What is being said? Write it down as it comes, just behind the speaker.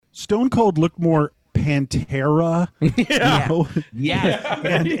Stone Cold looked more Pantera. Yeah. You know? Yes.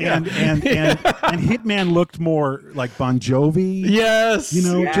 and Hitman looked more like Bon Jovi. Yes. You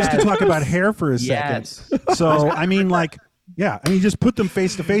know, just to talk about hair for a second. So, I mean, like, yeah, I mean, just put them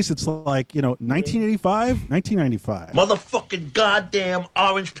face to face. It's like, you know, 1985, 1995. Motherfucking goddamn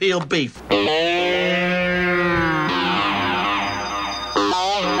orange peel beef.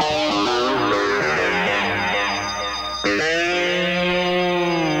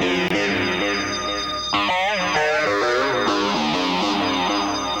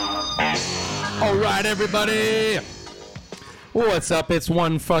 All right, everybody. What's up? It's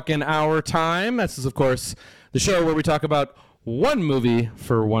One Fucking Hour time. This is, of course, the show where we talk about one movie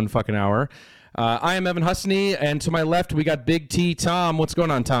for 1 fucking hour. I am Evan Husney, and to my left, we got Big T Tom. What's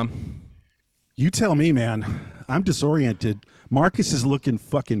going on, Tom? You tell me, man. I'm disoriented. Marcus is looking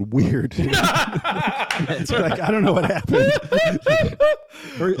fucking weird. It's like, I don't know what happened.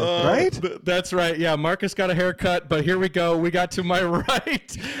 Right? That's right. Yeah, Marcus got a haircut, but here we go. We got to my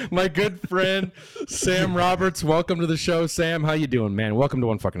right, my good friend, Sam Roberts. Welcome to the show, Sam. How you doing, man? Welcome to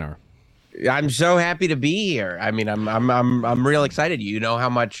One Fucking Hour. I'm so happy to be here. I mean, I'm real excited. You know how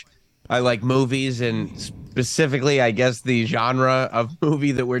much I like movies, and specifically, I guess, the genre of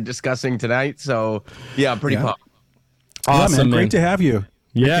movie that we're discussing tonight. So, yeah, I'm pretty pumped. Awesome, man. Great to have you.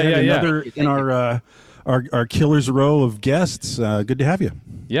 Yeah. Another in our Killers row of guests. Good to have you.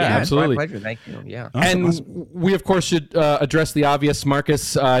 Yeah, absolutely. It's my pleasure. Thank you. Yeah. And we, of course, should address the obvious.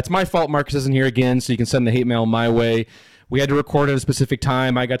 Marcus, it's my fault Marcus isn't here again, so you can send the hate mail my way. We had to record at a specific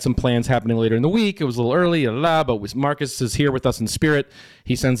time. I got some plans happening later in the week. It was a little early, but Marcus is here with us in spirit.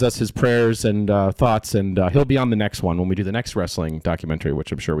 He sends us his prayers and thoughts, and he'll be on the next one when we do the next wrestling documentary,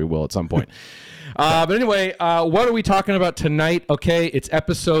 which I'm sure we will at some point. But anyway, what are we talking about tonight? Okay, it's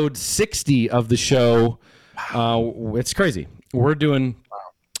episode 60 of the show. It's crazy. We're doing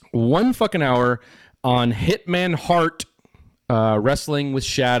 1 fucking hour on Hitman Hart, Wrestling with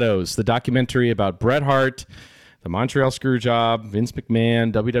Shadows, the documentary about Bret Hart, the Montreal Screwjob, Vince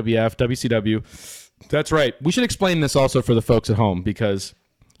McMahon, WWF, WCW. That's right. We should explain this also for the folks at home because,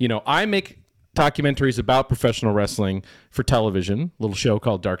 you know, I make documentaries about professional wrestling for television, a little show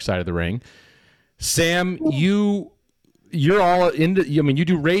called Dark Side of the Ring. Sam, you're all into, I mean, you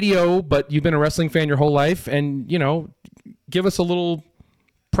do radio, but you've been a wrestling fan your whole life. And, you know, give us a little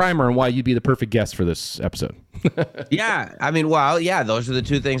primer on why you'd be the perfect guest for this episode. Yeah. I mean, well, yeah, those are the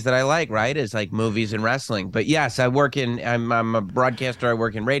two things that I like, right? Is like movies and wrestling. But yes, I'm a broadcaster. I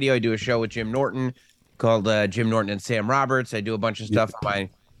work in radio. I do a show with Jim Norton called Jim Norton and Sam Roberts. I do a bunch of stuff on my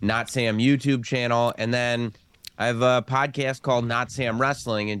Not Sam YouTube channel. And then I have a podcast called Not Sam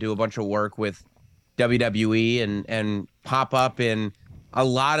Wrestling and do a bunch of work with WWE and pop up in a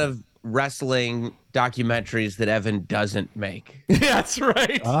lot of wrestling documentaries that Evan doesn't make. That's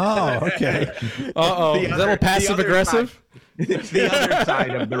right. Oh, okay. Uh-oh. Is that a little passive aggressive? The other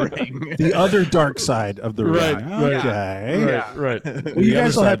side of the ring. The other dark side of the ring. Right. Okay. Right. Well, you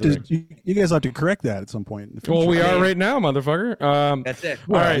guys will have to. You guys will have to correct that at some point. In the future. Well, we are right now, motherfucker. That's it.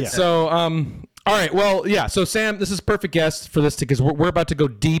 All right. yeah. So, all right. Well, yeah. So, Sam, this is perfect guest for this because we're about to go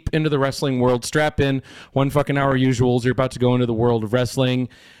deep into the wrestling world. Strap in, 1 fucking hour usuals. You're about to go into the world of wrestling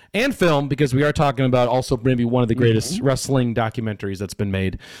and film because we are talking about also maybe one of the greatest wrestling documentaries that's been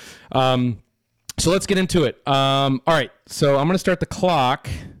made. So let's get into it. All right. So I'm going to start the clock.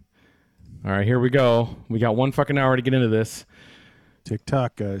 All right, here we go. We got 1 fucking hour to get into this.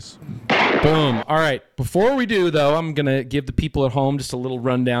 TikTok, guys. Boom. All right. Before we do, though, I'm going to give the people at home just a little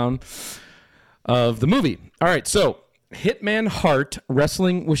rundown of the movie. All right. So Hitman Hart,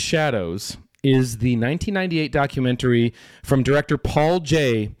 Wrestling with Shadows, is the 1998 documentary from director Paul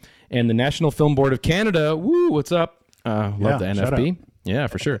J. and the National Film Board of Canada. Woo, what's up? Love the NFB. Yeah,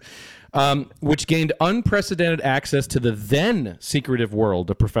 for sure. Which gained unprecedented access to the then secretive world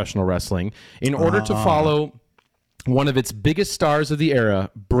of professional wrestling in order to follow one of its biggest stars of the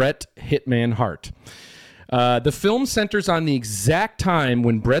era, Bret Hitman Hart. The film centers on the exact time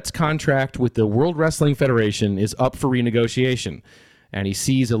when Bret's contract with the World Wrestling Federation is up for renegotiation, and he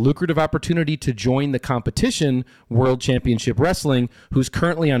sees a lucrative opportunity to join the competition, World Championship Wrestling, who's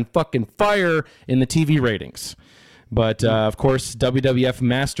currently on fucking fire in the TV ratings. But, of course, WWF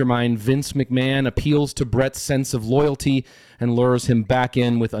mastermind Vince McMahon appeals to Bret's sense of loyalty and lures him back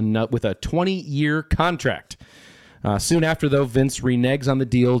in with a 20-year contract. Soon after, though, Vince reneges on the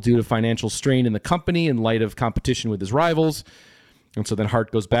deal due to financial strain in the company in light of competition with his rivals. And so then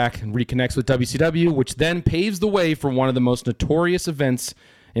Hart goes back and reconnects with WCW, which then paves the way for one of the most notorious events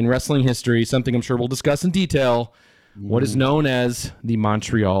in wrestling history, something I'm sure we'll discuss in detail, what is known as the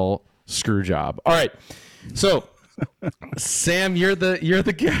Montreal Screwjob. All right, so Sam, you're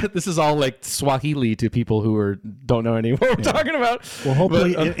the guy. This is all like Swahili to people who don't know any what we're talking about. Well,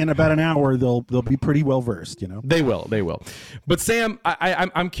 hopefully in about an hour they'll be pretty well versed. They will. But Sam,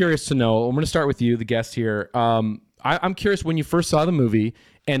 I'm curious to know. I'm going to start with you, the guest here. I'm curious when you first saw the movie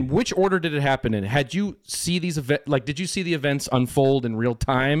and which order did it happen in? Had you see these events? Like, did you see the events unfold in real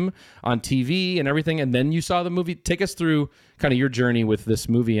time on TV and everything, and then you saw the movie? Take us through kind of your journey with this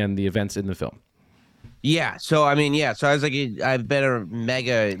movie and the events in the film. Yeah. So I was like, I've been a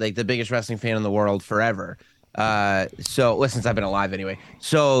mega, like, the biggest wrestling fan in the world forever. Since I've been alive anyway.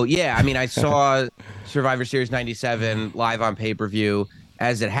 So yeah, I mean, I saw Survivor Series 97 live on pay-per-view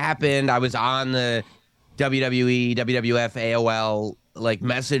as it happened. I was on the WWE, WWF, AOL like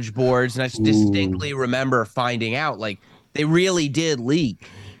message boards, and I distinctly remember finding out like they really did leak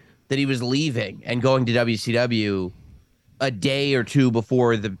that he was leaving and going to WCW a day or two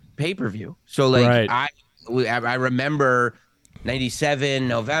before the pay-per-view. So like I remember 97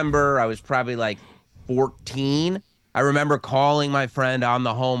 November, I was probably like 14. I remember calling my friend on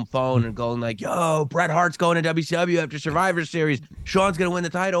the home phone and going like, yo, Bret Hart's going to WCW after Survivor Series. Sean's going to win the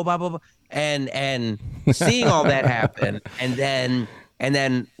title, blah, blah, blah. And seeing all that happen and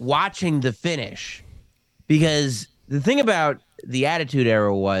then watching the finish, because the thing about the Attitude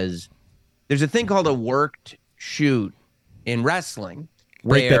Era was there's a thing called a worked shoot in wrestling.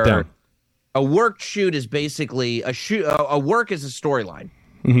 Break that down. A worked shoot is basically a work is a storyline.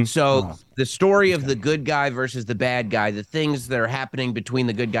 Mm-hmm. So the story of the good guy versus the bad guy, the things that are happening between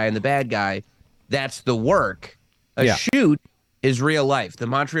the good guy and the bad guy, that's the work. A shoot is real life. The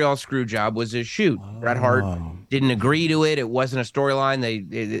Montreal Screwjob was a shoot. Bret Hart didn't agree to it. It wasn't a storyline.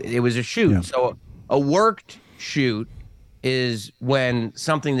 It was a shoot. Yeah. So a worked shoot is when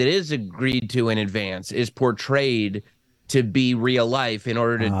something that is agreed to in advance is portrayed to be real life in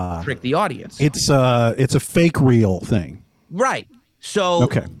order to trick the audience. It's a fake real thing. Right. So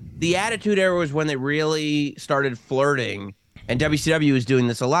the Attitude Era was when they really started flirting, and WCW was doing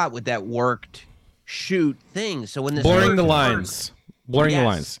this a lot with that worked shoot thing. So when this blurring the lines.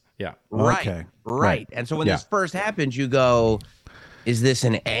 Yeah. Right. And so when this first happens, you go, is this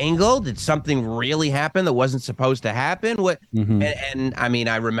an angle? Did something really happen that wasn't supposed to happen? What? Mm-hmm. And I mean,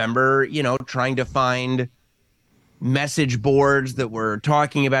 I remember, trying to find message boards that were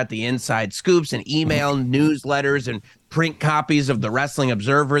talking about the inside scoops and email newsletters and print copies of the Wrestling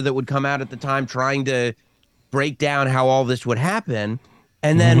Observer that would come out at the time, trying to break down how all this would happen.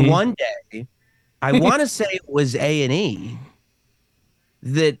 And then one day, I want to say it was A&E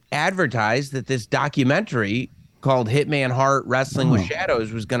that advertised that this documentary called Hitman Hart Wrestling with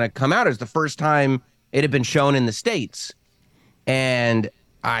Shadows was going to come out. It was the first time it had been shown in the States. And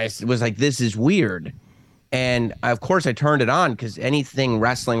I was like, this is weird. And of course I turned it on because anything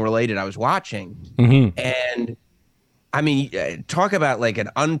wrestling related I was watching. Mm-hmm. And I mean, talk about like an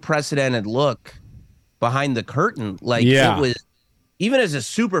unprecedented look behind the curtain. Like it was, even as a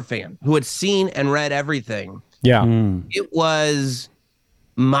super fan who had seen and read everything. Yeah. It was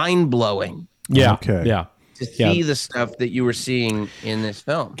mind blowing. Yeah. Okay. Yeah. To see the stuff that you were seeing in this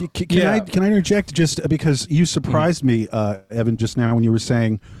film. Can I interject just because you surprised me, Evan, just now when you were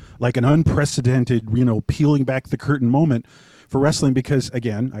saying like an unprecedented, peeling back the curtain moment for wrestling, because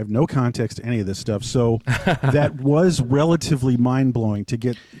again, I have no context to any of this stuff. So that was relatively mind blowing to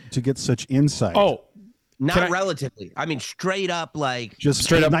get such insight. Oh, not relatively. I mean, straight up, like just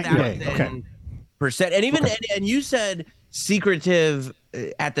straight up night and day. Okay. Percent. And even, and you said secretive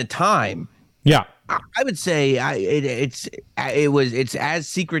at the time. Yeah. I would say it's as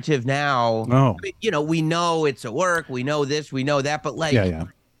secretive now. Oh. I mean, we know it's a work. We know this. We know that. But like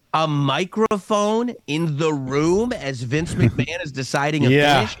a microphone in the room as Vince McMahon is deciding a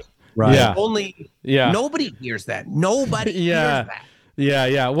finish. Right. Yeah. Nobody hears that. Nobody hears that.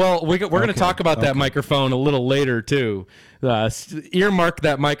 Yeah. Well, we're going to talk about that microphone a little later too. Earmark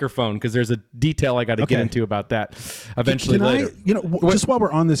that microphone because there's a detail I got to get into about that eventually later. Just while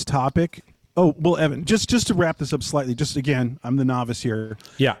we're on this topic. Oh, well, Evan, just to wrap this up slightly, just again, I'm the novice here.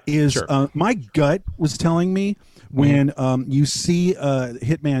 Yeah, my gut was telling me when you see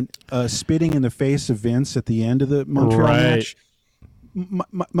Hitman spitting in the face of Vince at the end of the Montreal match.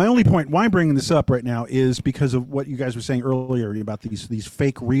 My only point why I'm bringing this up right now is because of what you guys were saying earlier about these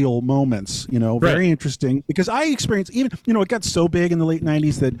fake real moments. Very interesting because I experienced even it got so big in the late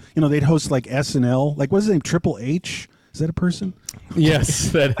 '90s that they'd host like SNL, like what's his name, Triple H. Is that a person? Yes,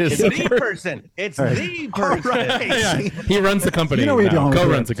 that is the person. It's the person. Right. He runs the company.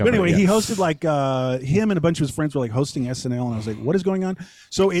 Co-runs the company. But anyway, he hosted like him and a bunch of his friends were like hosting SNL, and I was like, "What is going on?"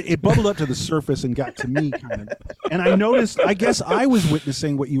 So it bubbled up to the surface and got to me kind of. And I noticed. I guess I was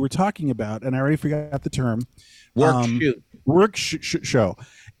witnessing what you were talking about, and I already forgot the term. show.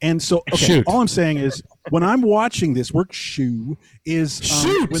 And so, okay, all I'm saying is when I'm watching this when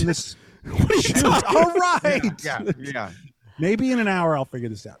this all right. Yeah. Maybe in an hour I'll figure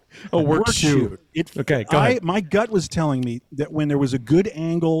this out. Work shoot. Okay, go ahead. My gut was telling me that when there was a good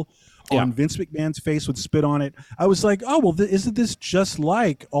angle on Vince McMahon's face with spit on it, I was like, oh well, isn't this just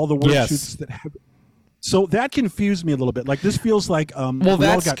like all the work shoots that have? So that confused me a little bit. Like this feels like we all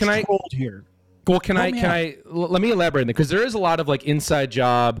got trolled here. Well, can I let me elaborate on that, because there is a lot of like inside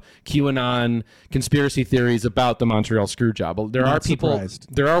job, QAnon conspiracy theories about the Montreal screw job. There are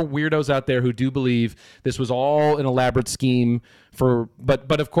weirdos out there who do believe this was all an elaborate scheme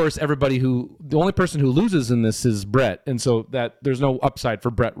but of course the only person who loses in this is Brett, and so that there's no upside for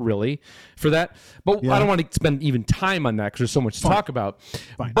Brett really for that. But I don't want to spend even time on that because there's so much to talk about.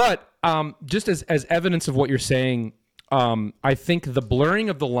 Fine. But just as evidence of what you're saying. I think the blurring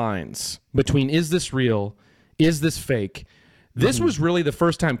of the lines between is this real, is this fake, this was really the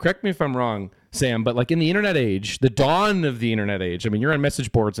first time, correct me if I'm wrong, Sam, but like in the internet age, the dawn of the internet age, I mean, you're on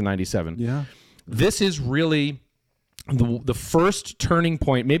message boards in 97. Yeah. This is really the first turning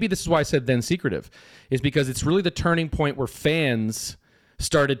point. Maybe this is why I said then secretive, is because it's really the turning point where fans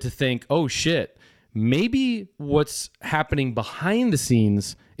started to think, oh shit, maybe what's happening behind the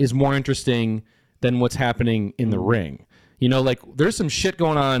scenes is more interesting than what's happening in the ring. You know, like there's some shit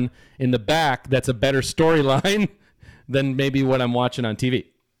going on in the back that's a better storyline than maybe what I'm watching on TV.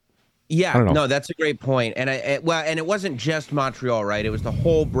 Yeah, no, that's a great point. And and it wasn't just Montreal, right? It was the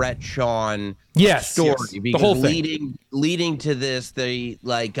whole Brett Sean story. Yes. Because the whole thing. leading to this, they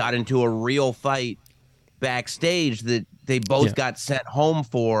like got into a real fight backstage that they both got sent home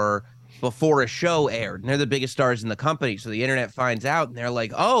for before a show aired. And they're the biggest stars in the company. So the internet finds out and they're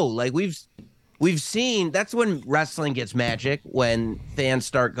like, oh, like we've seen, that's when wrestling gets magic, when fans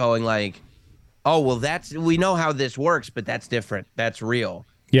start going like, oh, well, we know how this works, but that's different. That's real.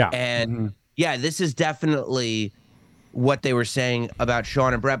 Yeah. And this is definitely what they were saying about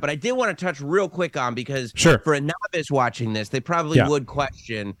Sean and Brett. But I did want to touch real quick on, because for a novice watching this, they probably would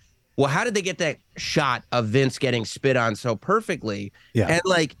question, well, how did they get that shot of Vince getting spit on so perfectly? Yeah. And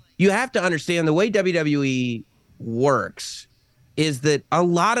like, you have to understand the way WWE works is that a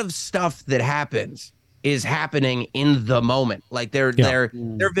lot of stuff that happens is happening in the moment. Like there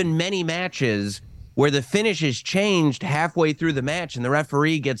have been many matches where the finish is changed halfway through the match and the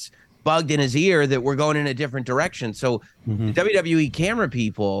referee gets bugged in his ear that we're going in a different direction. So the WWE camera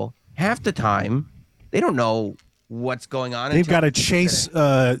people, half the time, they don't know what's going on. They've got to chase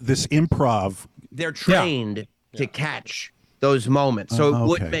this improv. They're trained to catch those moments. So it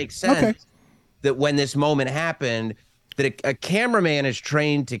would make sense that when this moment happened, that a cameraman is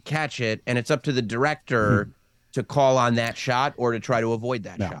trained to catch it, and it's up to the director to call on that shot or to try to avoid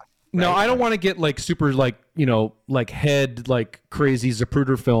that shot. Right? No, I don't want to get like super like head like crazy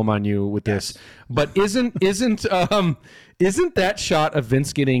Zapruder film on you with this, but isn't that shot of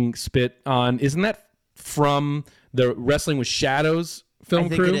Vince getting spit on? Isn't that from the Wrestling with Shadows film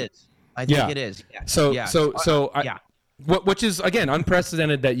crew? I think it is. Yeah. Which is, again,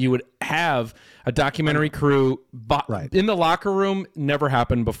 unprecedented that you would have a documentary crew in the locker room. Never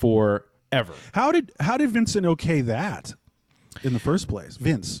happened before, ever. How did Vincent okay that in the first place?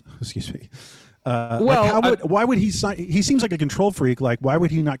 Vince, excuse me. Why would he sign? He seems like a control freak. Like, why would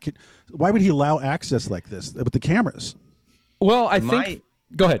he not? Why would he allow access like this with the cameras? Well, I think.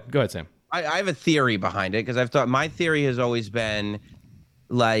 Go ahead, Sam. I have a theory behind it, because my theory has always been,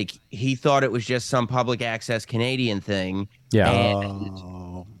 like, he thought it was just some public access Canadian thing. Yeah.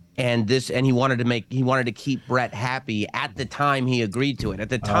 And he wanted to keep Brett happy at the time he agreed to it. At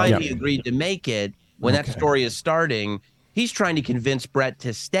the time he agreed to make it, when that story is starting, he's trying to convince Brett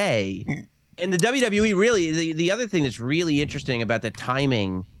to stay. And the WWE really, the other thing that's really interesting about the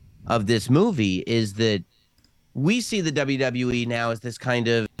timing of this movie is that we see the WWE now as this kind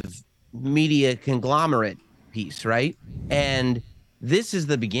of media conglomerate piece, right? And this is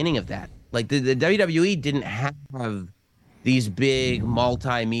the beginning of that. Like the WWE didn't have these big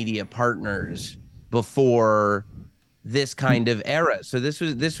multimedia partners before this kind of era. So this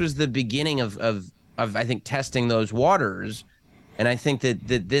was the beginning of I think testing those waters. And I think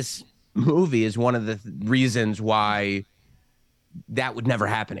that this movie is one of the reasons why that would never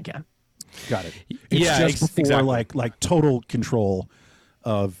happen again. Got it. It's just before like total control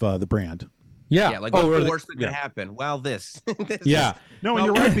of the brand. Yeah, like what's the worst that could happen? Well, this. No, and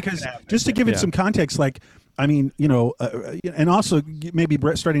you're right, because just to give it some context, like, I mean, and also maybe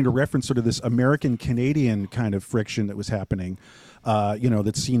Brett starting to reference sort of this American-Canadian kind of friction that was happening,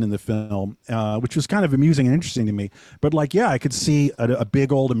 that's seen in the film, which was kind of amusing and interesting to me. But like, I could see a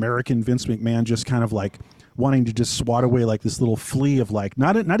big old American Vince McMahon just kind of like wanting to just swat away like this little flea of like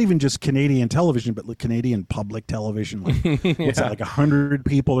not even just Canadian television, but like Canadian public television. Like what's that? Like 100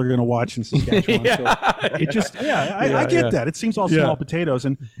 people are going to watch in Saskatchewan. So it just I get that. It seems all small potatoes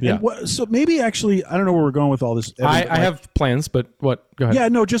and so maybe actually I don't know where we're going with all this. I have plans, but what? Go ahead. Yeah,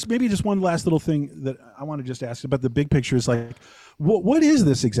 no, just maybe just one last little thing that I want to just ask about the big picture is like, what is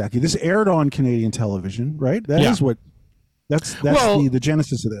this exactly? This aired on Canadian television, right? That is what. That's the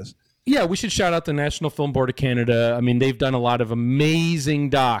genesis of this. Yeah, we should shout out the National Film Board of Canada. I mean, they've done a lot of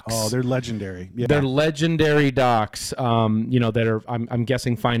amazing docs. Oh, they're legendary. Yeah. They're legendary docs. That are I'm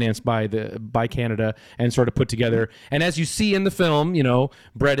guessing financed by Canada and sort of put together. And as you see in the film,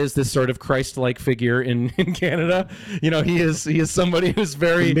 Brett is this sort of Christ-like figure in Canada. He is somebody who's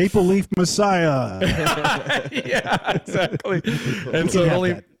very the Maple Leaf Messiah. Yeah, exactly.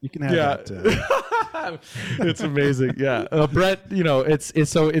 And you can have that. It's amazing. Yeah, Brett.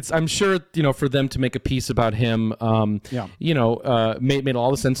 It's I'm sure for them to make a piece about him. Made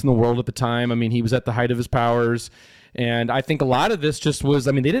all the sense in the world at the time. I mean, he was at the height of his powers. And I think a lot of this just was,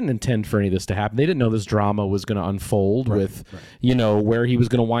 I mean, they didn't intend for any of this to happen. They didn't know this drama was going to unfold with where he was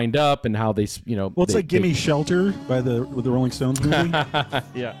going to wind up and how they, Well, it's like Gimme Shelter with the Rolling Stones movie.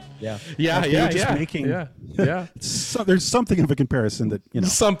 There's something of a comparison that,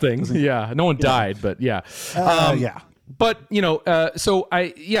 Something, no one died, but But but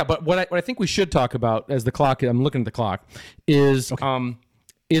what I think we should talk about as the clock, I'm looking at the clock, is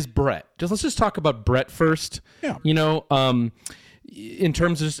Brett. Let's just talk about Brett first. Yeah. In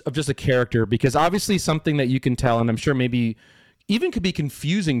terms of just a character, because obviously something that you can tell, and I'm sure maybe even could be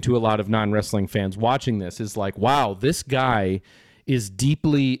confusing to a lot of non-wrestling fans watching this, is like, wow, this guy is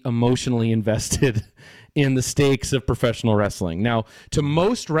deeply emotionally invested in the stakes of professional wrestling. Now, to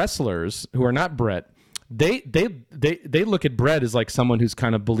most wrestlers who are not Brett, they look at Brett as like someone who's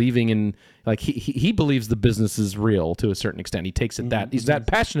kind of believing in, like he believes the business is real to a certain extent. He takes it he's that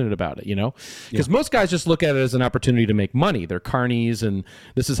passionate about it, because most guys just look at it as an opportunity to make money. They're carnies and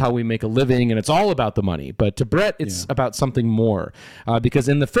this is how we make a living and it's all about the money. But to Brett, it's about something more, because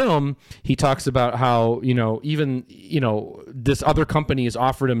in the film, he talks about how, this other company has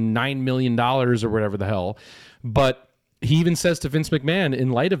offered him $9 million or whatever the hell. But he even says to Vince McMahon,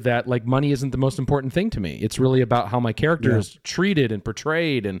 in light of that, like, money isn't the most important thing to me. It's really about how my character is treated and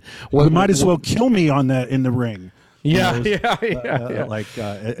portrayed. And you might as well kill me on that in the ring. If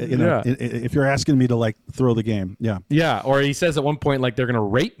you're asking me to like throw the game, or he says at one point like they're gonna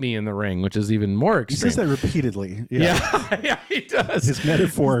rape me in the ring, which is even more extreme. He says that repeatedly. He does. His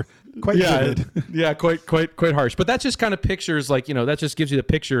metaphor quite vivid. quite harsh. But that just kind of pictures that just gives you the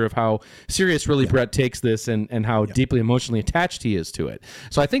picture of how serious really Brett takes this and how deeply emotionally attached he is to it.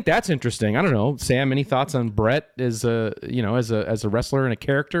 So I think that's interesting. I don't know, Sam, any thoughts on Brett as a wrestler and a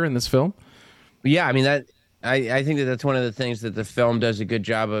character in this film? Yeah, I mean I think that's one of the things that the film does a good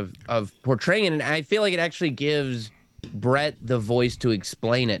job of portraying, and I feel like it actually gives Brett the voice to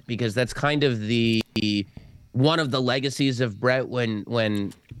explain it, because that's kind of one of the legacies of Brett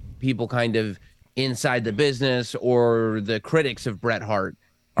when people kind of inside the business or the critics of Bret Hart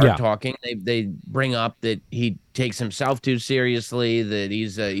are talking. They bring up that he takes himself too seriously, that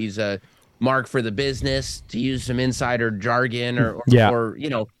he's a mark for the business, to use some insider jargon or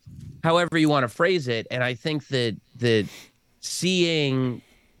however you want to phrase it. And I think that seeing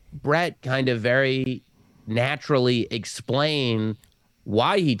Brett kind of very naturally explain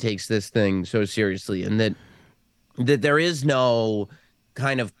why he takes this thing so seriously, and that there is no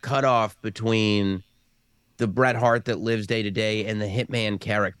kind of cutoff between the Bret Hart that lives day to day and the Hitman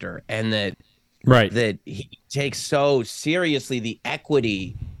character, and that he takes so seriously the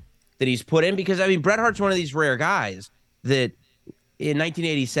equity that he's put in. Because I mean, Bret Hart's one of these rare guys that in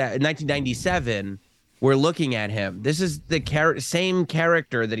 1997, we're looking at him. This is the same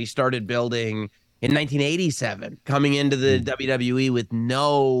character that he started building in 1987, coming into the WWE with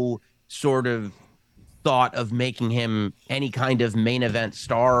no sort of thought of making him any kind of main event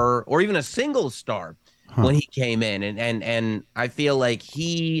star or even a single star when he came in. And I feel like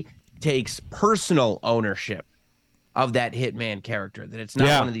he takes personal ownership of that Hitman character, that it's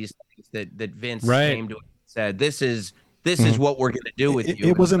not one of these things that Vince came to him and said, this is what we're going to do with you.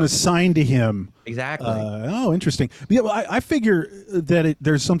 It wasn't assigned to him. Exactly. Interesting. But yeah, well, I figure that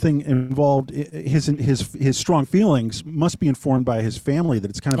there's something involved. His strong feelings must be informed by his family,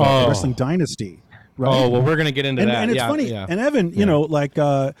 that it's kind of a wrestling dynasty. Right? Oh, well, we're going to get into that. And it's funny. Yeah. And Evan,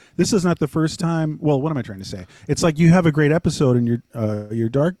 this is not the first time. Well, what am I trying to say? It's like you have a great episode in your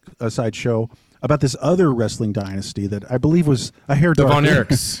Dark Side show about this other wrestling dynasty that I believe was a hair the dark. Von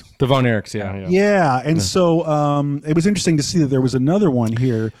Erichs. The Von Erichs, yeah. Yeah, and so it was interesting to see that there was another one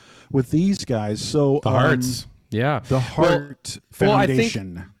here with these guys. So The Harts. Yeah. The Hart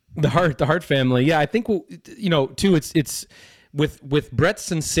Foundation. The Hart family. Yeah, I think too. It's with Brett's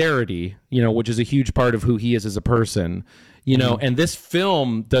sincerity, which is a huge part of who he is as a person. And this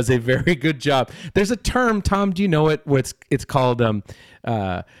film does a very good job. There's a term, Tom, do you know it? Where it's called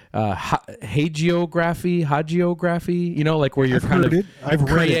hagiography, like where you're I've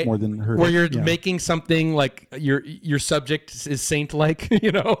read it more than heard it. Where you're making something like your subject is saint-like,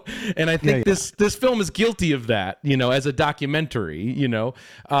 And I think this film is guilty of that, as a documentary,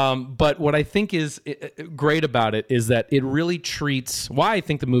 But what I think is great about it is that it really treats, why I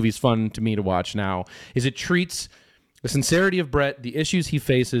think the movie's fun to me to watch now, is it treats the sincerity of Brett, the issues he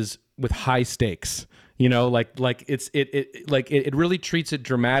faces with high stakes. It really treats it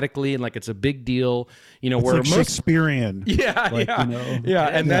dramatically and like it's a big deal. It's where like Shakespearean. It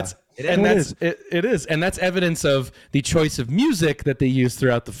is, and that's evidence of the choice of music that they use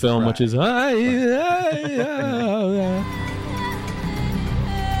throughout the film, which is.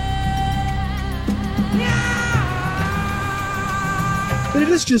 But it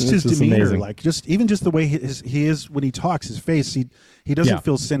is just his demeanor, amazing. like even just the way he is when he talks, his face. He doesn't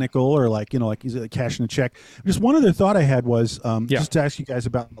feel cynical or like he's cashing a check. Just one other thought I had was just to ask you guys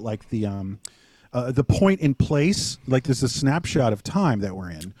about like the point in place. Like there's a snapshot of time that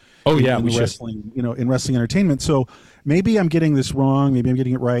we're in. Oh yeah, in wrestling, in wrestling entertainment. So maybe I'm getting this wrong. Maybe I'm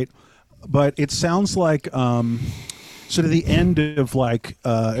getting it right. But it sounds like sort of the end of like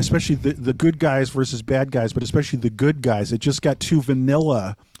especially the good guys versus bad guys, but especially the good guys. It just got too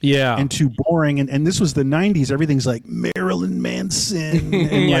vanilla and too boring. And this was the 90s. Everything's like Marilyn Manson.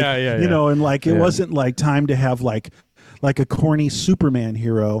 And and like it wasn't like time to have like a corny Superman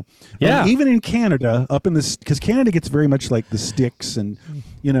hero. Even in Canada, up in this, because Canada gets very much like the sticks and,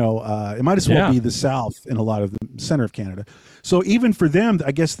 it might as well be the South in a lot of the center of Canada. So even for them,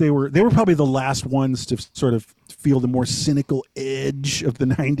 I guess they were probably the last ones to sort of feel the more cynical edge of the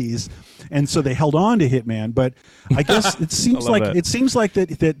 90s. And so they held on to Hitman. But I guess it seems like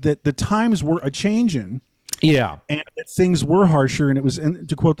that the times were a changing. Yeah. And that things were harsher. And it was, and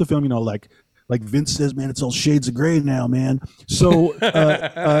to quote the film, like Vince says, man, it's all shades of gray now, man. So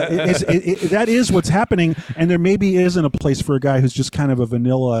that is what's happening. And there maybe isn't a place for a guy who's just kind of a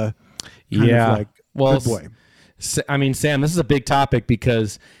vanilla kind of like good boy. I mean, Sam, this is a big topic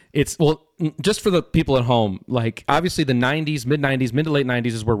because it's, just for the people at home, like obviously the 90s, mid to late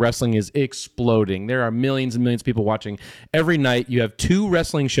 90s is where wrestling is exploding. There are millions and millions of people watching. Every night you have two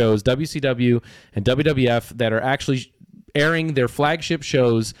wrestling shows, WCW and WWF, that are actually airing their flagship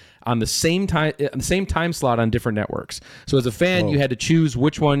shows on the same time slot on different networks. So as a fan, you had to choose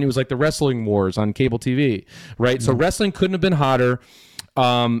which one. It was like the Wrestling Wars on cable TV, right? So wrestling couldn't have been hotter.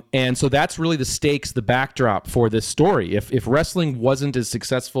 And so that's really the stakes, the backdrop for this story. If wrestling wasn't as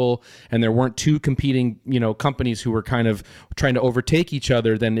successful and there weren't two competing, companies who were kind of trying to overtake each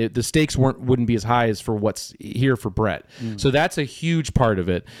other, then the stakes wouldn't be as high as for what's here for Brett. So that's a huge part of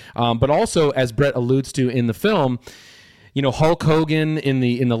it. But also, as Brett alludes to in the film, Hulk Hogan in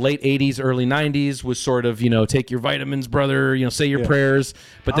the late 80s, early 90s was sort of, take your vitamins, brother, say your prayers.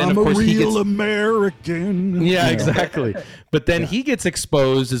 But then, I'm of course, a real American. Yeah, exactly. But then he gets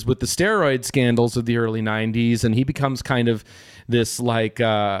exposed as with the steroid scandals of the early 90s, and he becomes kind of this like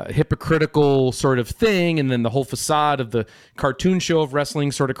hypocritical sort of thing. And then the whole facade of the cartoon show of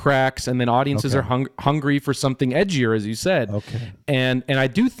wrestling sort of cracks, and then audiences are hungry for something edgier, as you said. Okay. And I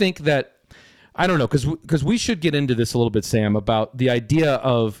do think that, I don't know, because we should get into this a little bit, Sam, about the idea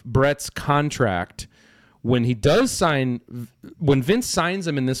of Brett's contract when Vince signs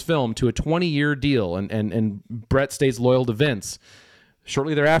him in this film to a 20-year deal, and Brett stays loyal to Vince.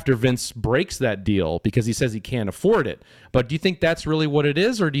 Shortly thereafter, Vince breaks that deal because he says he can't afford it. But do you think that's really what it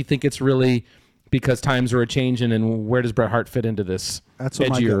is, or do you think it's really because times are a-changing, and where does Bret Hart fit into this? That's what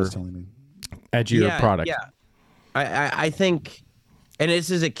my guy was telling me. Edgier product. Yeah, I think... And this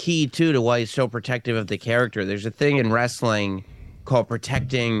is a key, too, to why he's so protective of the character. There's a thing in wrestling called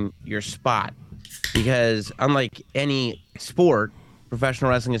protecting your spot. Because unlike any sport,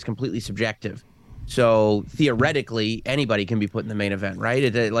 professional wrestling is completely subjective. So theoretically, anybody can be put in the main event,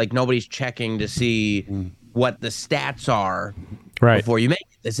 right? Like nobody's checking to see what the stats are before you make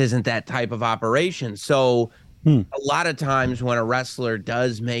it. This isn't that type of operation. So a lot of times when a wrestler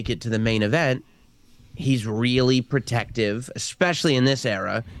does make it to the main event, he's really protective, especially in this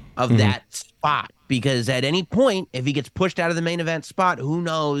era, of that spot. Because at any point, if he gets pushed out of the main event spot, who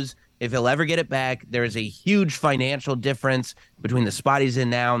knows if he'll ever get it back. There's a huge financial difference between the spot he's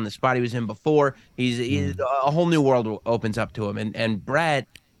in now and the spot he was in before. He's a whole new world opens up to him. And Brett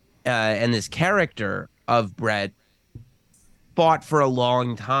and this character of Brett fought for a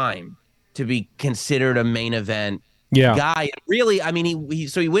long time to be considered a main event guy. Really, I mean,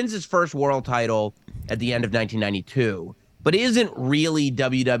 he wins his first world title at the end of 1992, but isn't really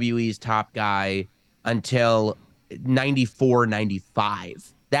WWE's top guy until 94,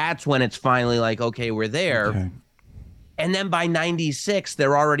 95. That's when it's finally like, okay, we're there. Okay. And then by 96,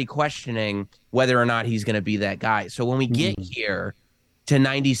 they're already questioning whether or not he's going to be that guy. So when we get here to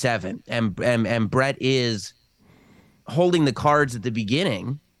 97 and Brett is holding the cards at the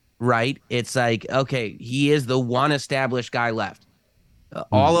beginning, right? It's like, okay, he is the one established guy left.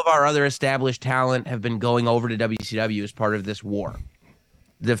 All of our other established talent have been going over to WCW as part of this war.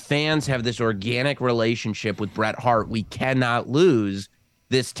 The fans have this organic relationship with Bret Hart. We cannot lose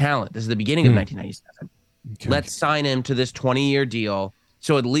this talent. This is the beginning of 1997. Okay. Let's sign him to this 20-year deal.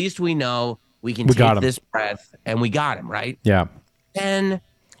 So at least we know we can take this breath, and we got him, right? Yeah. And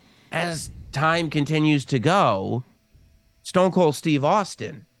as time continues to go, Stone Cold Steve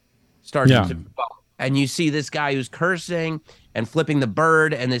Austin starts to fall. And you see this guy who's cursing and flipping the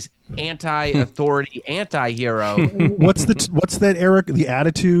bird and this anti-authority anti-hero. What's that era? The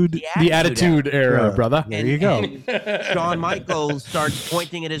Attitude Era, brother. There you go. Shawn Michaels starts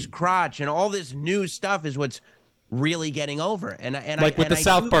pointing at his crotch, and all this new stuff is what's really getting over. And the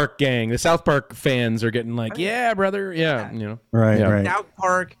South Park gang, the South Park fans are getting like, yeah, brother, yeah, you know, right. South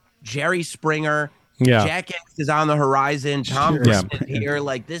Park, Jerry Springer. Yeah. Jackass is on the horizon. Tom Green is here.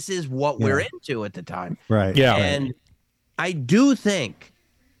 Like, this is what we're into at the time. Right. Yeah. And I do think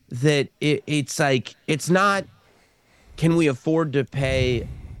that it's like, it's not, can we afford to pay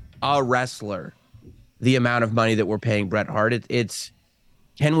a wrestler the amount of money that we're paying Bret Hart? It's,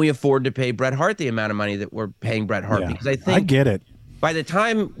 can we afford to pay Bret Hart the amount of money that we're paying Bret Hart? Because I think I get it. By the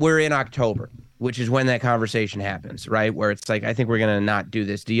time we're in October, which is when that conversation happens, right? Where it's like, I think we're going to not do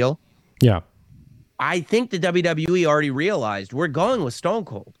this deal. Yeah. I think the WWE already realized we're going with Stone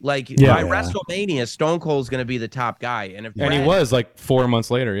Cold. Like, by WrestleMania, Stone Cold's going to be the top guy. And he was like 4 months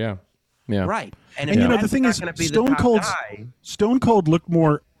later, yeah. Right. And you know, the thing is, Stone Cold looked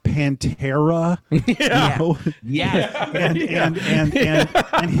more Pantera. Yeah. You know? Yes. and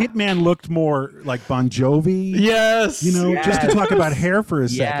Hitman looked more like Bon Jovi. Yes. You know, just to talk about hair for a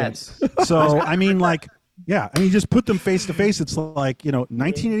second. So, I mean, like, yeah, I mean, you just put them face to face. It's like, you know,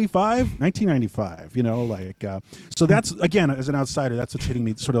 1985, 1995, you know, like, so that's, again, as an outsider, that's what's hitting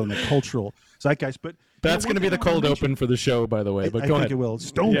me sort of on the cultural zeitgeist. But that's going to be the cold open for the show, by the way. But go ahead. I think it will.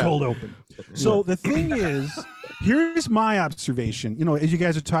 Stone Cold Open. So the thing is, here's my observation. You know, as you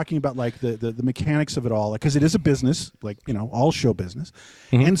guys are talking about like the mechanics of it all, because it is a business, like, you know, all show business.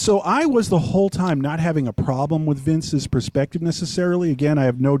 And so I was the whole time not having a problem with Vince's perspective necessarily. Again, I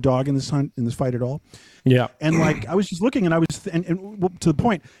have no dog in this fight at all. Yeah. And like, I was just looking and I was, and to the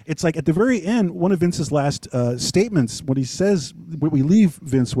point, it's like at the very end, one of Vince's last statements, what he says, what we leave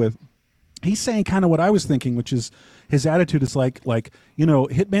Vince with, he's saying kind of what I was thinking, which is his attitude is like, you know,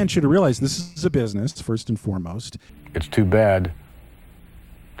 Hitman should have realized this is a business, first and foremost. It's too bad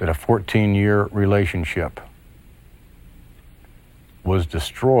that a 14-year relationship was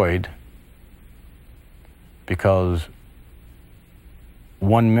destroyed because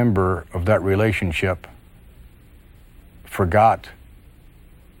one member of that relationship forgot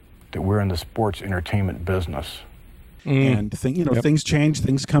that we're in the sports entertainment business. And things change,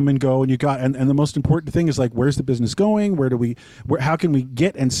 things come and go, and you got and the most important thing is like, where's the business going? How can we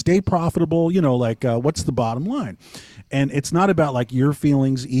get and stay profitable? You know, like what's the bottom line? And it's not about like your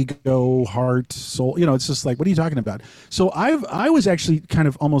feelings, ego, heart, soul. You know, it's just like, what are you talking about? So I was actually kind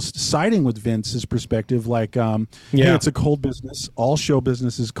of almost siding with Vince's perspective, like, hey, it's a cold business. All show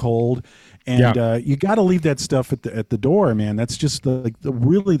business is cold. And you got to leave that stuff at the door, man. That's just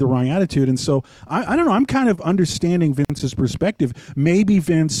really the wrong attitude. And so I don't know. I'm kind of understanding Vince's perspective. Maybe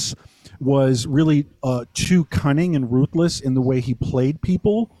Vince was really too cunning and ruthless in the way he played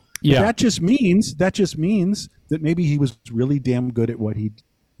people. Yeah. That just means that maybe he was really damn good at what he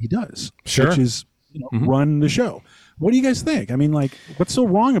does. Sure. Which is run the show. What do you guys think? I mean, like, what's so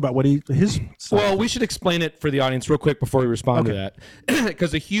wrong about what his? Well, we should explain it for the audience real quick before we respond to that,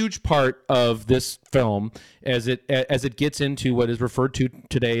 because a huge part of this film, as it gets into what is referred to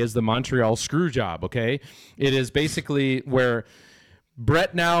today as the Montreal screw job. Okay, it is basically where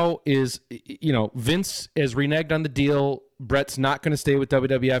Brett now is, Vince is reneged on the deal. Brett's not going to stay with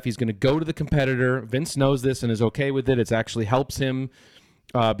WWF. He's going to go to the competitor. Vince knows this and is okay with it. It actually helps him.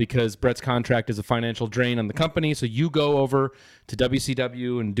 Because Brett's contract is a financial drain on the company. So you go over to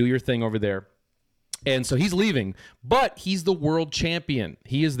WCW and do your thing over there. And so he's leaving, but he's the world champion.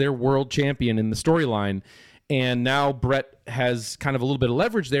 He is their world champion in the storyline. And now Brett has kind of a little bit of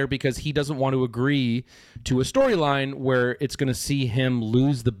leverage there because he doesn't want to agree to a storyline where it's going to see him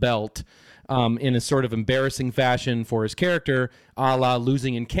lose the belt in a sort of embarrassing fashion for his character, a la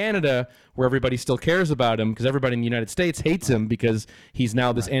losing in Canada, where everybody still cares about him because everybody in the United States hates him because he's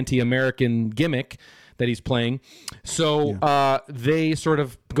now this anti-American gimmick that he's playing. So they sort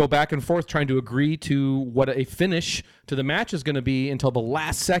of go back and forth trying to agree to what a finish to the match is going to be until the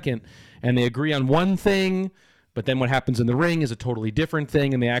last second. And they agree on one thing, but then what happens in the ring is a totally different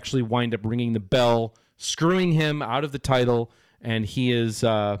thing, and they actually wind up ringing the bell, screwing him out of the title, and he is...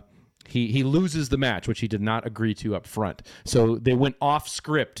 He loses the match, which he did not agree to up front. So they went off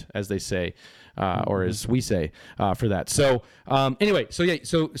script, as they say, or as we say, for that. So anyway, so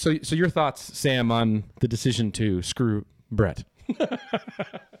your thoughts, Sam, on the decision to screw Brett?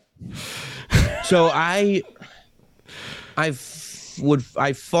 So I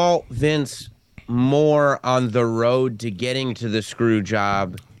fault Vince more on the road to getting to the screw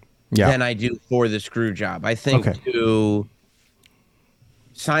job than I do for the screw job. I think to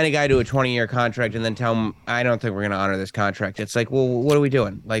sign a guy to a 20-year contract and then tell him, I don't think we're going to honor this contract. It's like, well, what are we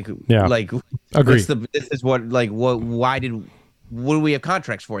doing? Agree. What do we have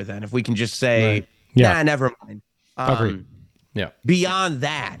contracts for then? If we can just say, never mind. Agree. Beyond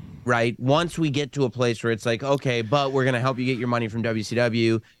that, right? Once we get to a place where it's like, okay, but we're going to help you get your money from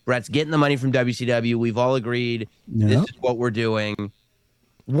WCW. Brett's getting the money from WCW. We've all agreed this is what we're doing.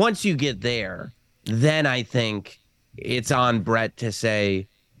 Once you get there, then I think it's on Brett to say,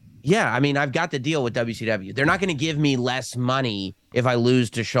 yeah, I mean, I've got the deal with WCW. They're not going to give me less money if I lose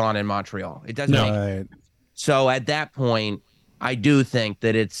to Shawn in Montreal. It doesn't make sense. So at that point, I do think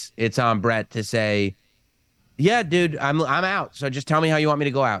that it's on Brett to say, yeah, dude, I'm out. So just tell me how you want me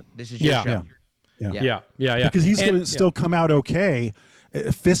to go out. This is your show. Yeah. Because he's going to still come out okay,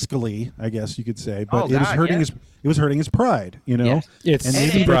 fiscally, I guess you could say, but it was hurting his pride, you know. Yes. And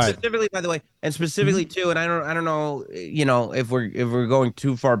specifically, by the way, and specifically too, and I don't know, you know, if we're going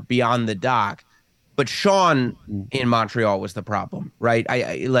too far beyond the doc, but Shawn in Montreal was the problem, right?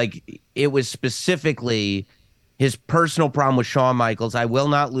 I like it was specifically his personal problem with Shawn Michaels. I will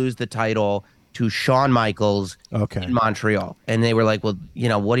not lose the title to Shawn Michaels in Montreal. And they were like, well, you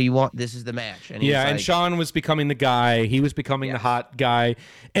know, what do you want? This is the match. And and Shawn was becoming the guy. He was becoming the hot guy.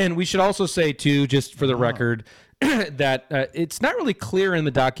 And we should also say, too, just for the record, that it's not really clear in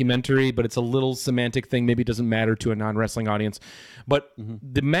the documentary, but it's a little semantic thing. Maybe it doesn't matter to a non-wrestling audience. But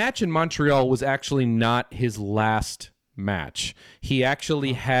the match in Montreal was actually not his last match. He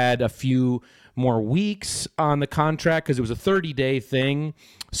actually had a few more weeks on the contract because it was a 30-day thing.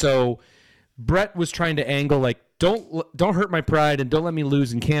 So Brett was trying to angle like, don't hurt my pride and don't let me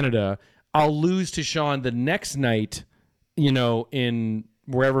lose in Canada. I'll lose to Shawn the next night, you know, in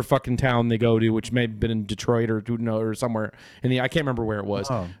wherever fucking town they go to, which may have been in Detroit or somewhere I can't remember where it was.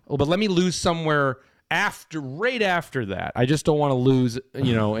 But let me lose somewhere right after that. I just don't want to lose,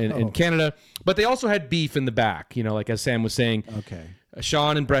 you know, in Canada. But they also had beef in the back, you know, like as Sam was saying. Okay.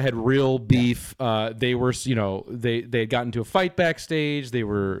 Shawn and Brett had real beef. They were, you know, they had gotten into a fight backstage. They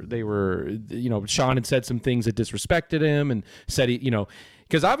were, you know, Shawn had said some things that disrespected him and said he, you know,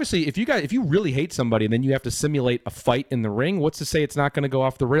 because obviously if you really hate somebody and then you have to simulate a fight in the ring, what's to say it's not going to go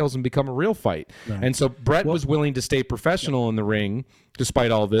off the rails and become a real fight? Right. And so Brett was willing to stay professional in the ring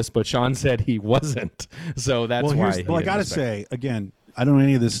despite all this, but Shawn said he wasn't. So that's why. Well, I got to say again, I don't know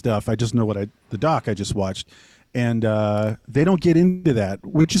any of this stuff. I just know the doc I just watched. And they don't get into that,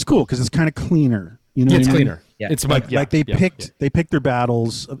 which is cool because it's kind of cleaner. You know, it's cleaner. Yeah. It's like they picked their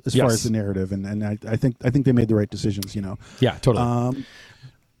battles as far as the narrative, and I think they made the right decisions. You know. Yeah, totally.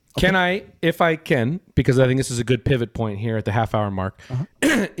 Can I, if I can, because I think this is a good pivot point here at the half-hour mark,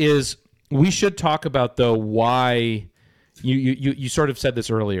 is we should talk about though why you sort of said this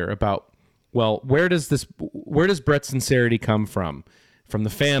earlier about, well, where does Brett's sincerity come from? From the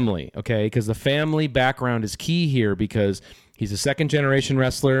family, okay? Because the family background is key here because he's a second-generation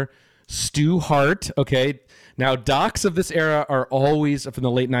wrestler. Stu Hart, okay? Now, docs of this era are always, from the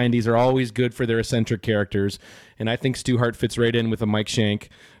late 90s, are always good for their eccentric characters, and I think Stu Hart fits right in with a Mike Shank.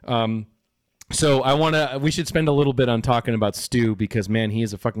 So we should spend a little bit on talking about Stu because, man, he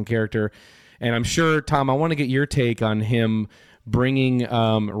is a fucking character. And I'm sure, Tom, I want to get your take on him bringing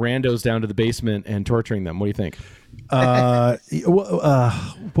randos down to the basement and torturing them. What do you think? Yeah,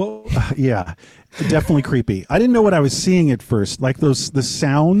 definitely creepy. I didn't know what I was seeing at first. Like the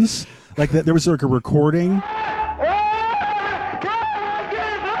sounds, like that. There was like a recording.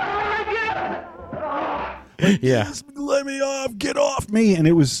 Let me off, get off me. And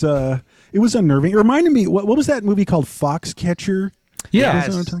it was unnerving. It reminded me, what was that movie called, Foxcatcher? Yeah. Yes.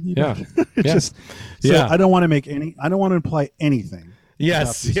 That's what I'm talking Yeah. about. It's Yeah. just so Yeah. I don't want to imply anything. Yes,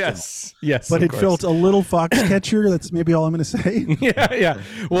 about this yes, yes. But of it course. felt a little Foxcatcher. That's maybe all I'm going to say. Yeah.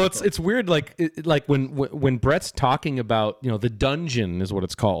 Well, it's weird. Like when Brett's talking about the dungeon is what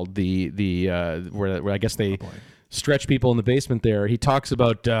it's called. The where I guess they stretch people in the basement there. He talks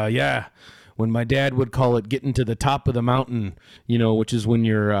about when my dad would call it getting to the top of the mountain, which is when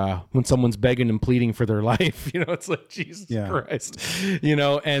you're when someone's begging and pleading for their life. It's like Jesus Christ,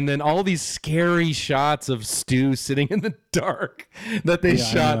 and then all these scary shots of Stu sitting in the dark that they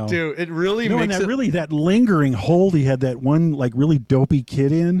shot too. It really makes and that lingering hold he had that one like really dopey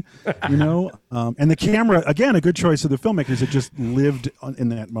kid in, and the camera again a good choice of the filmmakers that just lived in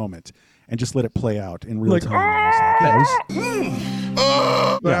that moment and just let it play out in real time.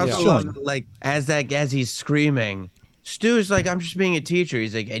 But I also love, like, as he's screaming, Stu's like, I'm just being a teacher.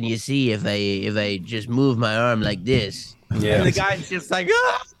 He's like, and you see, if I just move my arm like this, and the guy's just like,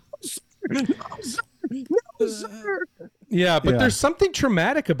 no, sir. Yeah, but there's something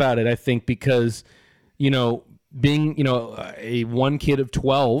traumatic about it, I think, because being a one kid of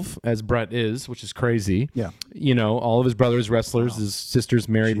 12 as Brett is, which is crazy. Yeah. All of his brothers wrestlers, his sisters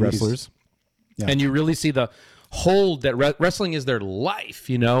married wrestlers, and you really see the hold that wrestling is their life,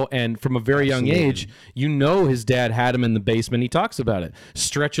 and from a very young age, his dad had him in the basement. He talks about it,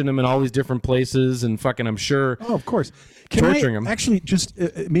 stretching him in all these different places and fucking, I'm sure. Oh, of course. Torturing him. Actually, just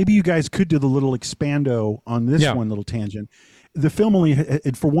maybe you guys could do the little expando on this one little tangent. The film only,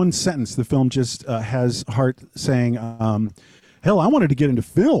 for one sentence, the film just has Hart saying, hell, I wanted to get into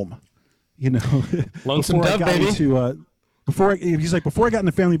film, Lonesome Dove, baby. Before I got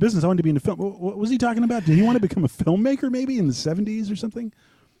into family business, I wanted to be into film. What was he talking about? Did he want to become a filmmaker maybe in the 70s or something?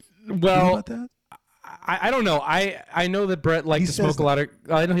 Well, about that? I don't know. I know that Brett liked to smoke a lot of.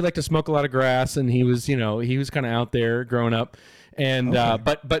 I know he liked to smoke a lot of grass, and he was kind of out there growing up, and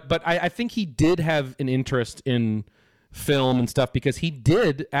but I think he did have an interest in film and stuff because he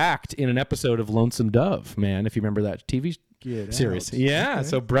did act in an episode of Lonesome Dove, man. If you remember that TV series, Okay.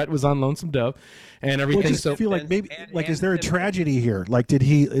 So Brett was on Lonesome Dove, and everything. I feel like maybe is there a tragedy here? Like, was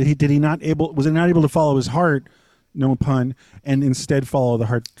he not able to follow his heart? No pun, and instead follow the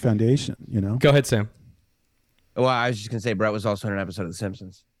Hart Foundation. Go ahead, Sam. Well, I was just gonna say Brett was also in an episode of The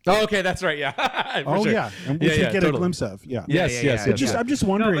Simpsons. Oh, okay, that's right. Yeah. Sure. Yeah, and we should get a glimpse of. Yeah. Yes. I'm just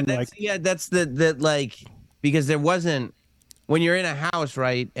wondering, that's the because there wasn't when you're in a house,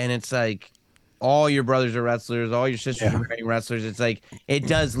 right, and it's like all your brothers are wrestlers, all your sisters are marrying wrestlers. It's like it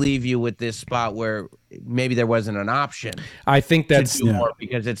does leave you with this spot where maybe there wasn't an option. I think that's to do more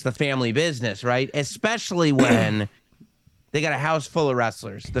because it's the family business, right? Especially when they got a house full of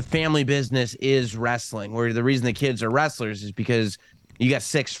wrestlers. The family business is wrestling. Where the reason the kids are wrestlers is because you got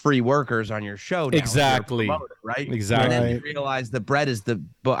 6 free workers on your show now. Exactly. Promoter, right? Exactly. And then you realize the Brett is the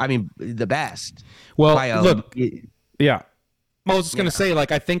best. Well, look. Yeah. Well, I was just going to say,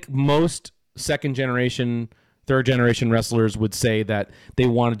 I think most second generation, third generation wrestlers would say that they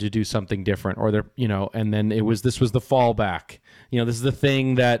wanted to do something different, or and then this was the fallback. This is the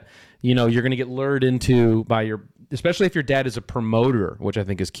thing that, you're going to get lured into by especially if your dad is a promoter, which I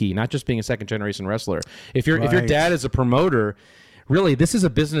think is key, not just being a second generation wrestler. If your dad is a promoter, really, this is a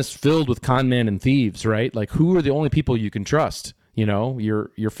business filled with con men and thieves, right? Like, who are the only people you can trust?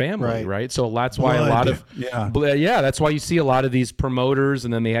 Your family, right? So that's why a lot of that's why you see a lot of these promoters,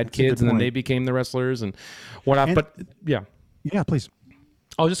 and then they had kids, and then they became the wrestlers and whatnot. But please.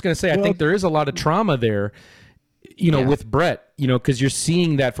 I was just gonna say, I think there is a lot of trauma there, with Brett, because you're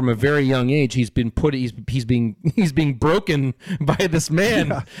seeing that from a very young age. He's being broken by this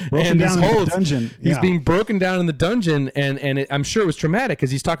man, and his holds. Dungeon. He's being broken down in the dungeon, and I'm sure it was traumatic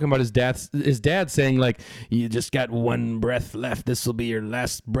because he's talking about his dad saying, like, you just got one breath left. This will be your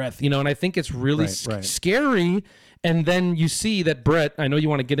last breath, and I think it's really scary. And then you see that Brett. I know you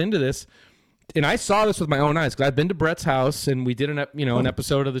want to get into this. And I saw this with my own eyes because I've been to Brett's house, and we did an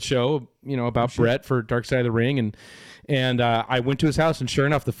episode of the show, about Brett for Dark Side of the Ring, and I went to his house, and sure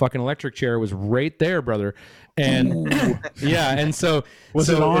enough, the fucking electric chair was right there, brother. And and so was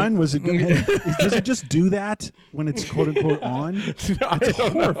it on? Was it? Does it just do that when it's quote unquote on? It's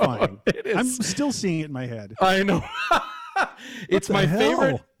horrifying. I'm still seeing it in my head. I know. It's my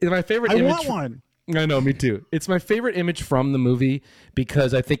favorite. It's my favorite. I want one. I know, me too. It's my favorite image from the movie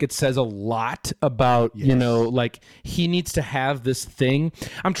because I think it says a lot about, he needs to have this thing.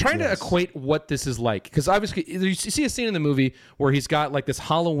 I'm trying to equate what this is like because obviously you see a scene in the movie where he's got like this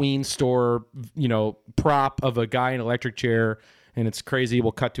Halloween store, prop of a guy in an electric chair, and it's crazy.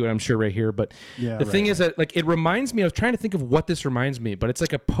 We'll cut to it, I'm sure, right here. But the thing is that, it reminds me, I was trying to think of what this reminds me, but it's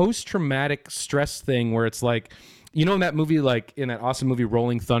like a post-traumatic stress thing where it's like, you know, in that movie, like in that awesome movie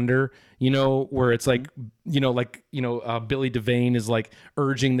Rolling Thunder, you know, where it's like, Billy Devane is like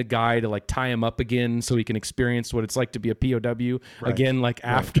urging the guy to like tie him up again so he can experience what it's like to be a POW again, like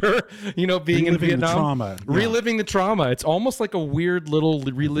after, you know, being in Vietnam. Reliving the trauma. It's almost like a weird little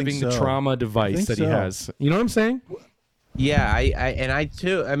reliving the trauma device that he has. You know what I'm saying? Yeah, I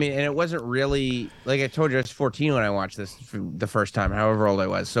too. I mean, and it wasn't really, like I told you, I was 14 when I watched this the first time, however old I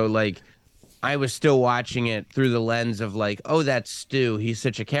was. So like, I was still watching it through the lens of like, oh, that's Stu. He's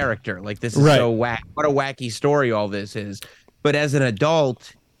such a character. Like, this is so whack. What a wacky story all this is. But as an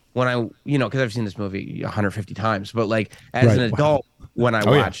adult, when I, you know, because I've seen this movie 150 times, but like as an adult, when I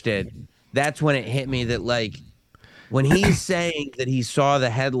watched it, that's when it hit me that like, when he's saying that he saw the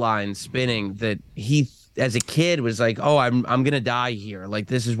headline spinning, that he, as a kid, was like, oh, I'm gonna die here. Like,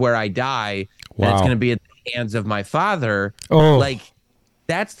 this is where I die, and it's gonna be at the hands of my father. Oh, like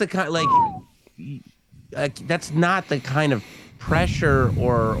that's the kind, like that's not the kind of pressure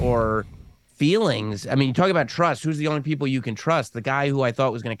or feelings. I mean, you talk about trust. Who's the only people you can trust? The guy who I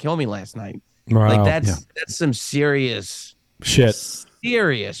thought was gonna kill me last night. Wow. Like that's some serious shit,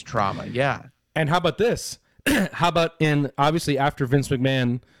 serious trauma. Yeah. And how about this? How about obviously after Vince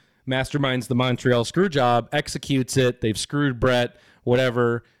McMahon masterminds the Montreal screw job, executes it, they've screwed Brett,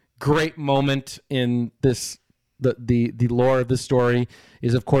 whatever. Great moment in this, the lore of this story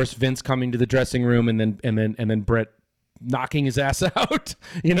is of course Vince coming to the dressing room and then Brett knocking his ass out,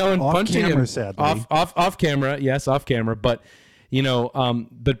 you know, and punching him off camera, yes, off camera, but you know,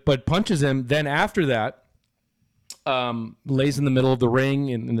 but punches him. Then after that, lays in the middle of the ring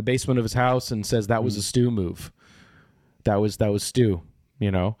in the basement of his house and says that was a Stu move. That was Stu. You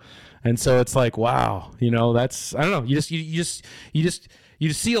know, and so it's like, wow, you know, that's, I don't know, you just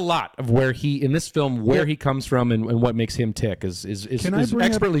see a lot of where he in this film, where he comes from and what makes him tick is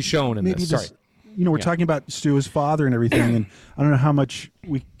expertly shown in this. Sorry. You know, we're talking about Stu, his father, and everything, and I don't know how much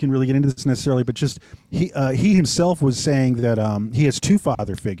we can really get into this necessarily, but just he himself was saying that he has two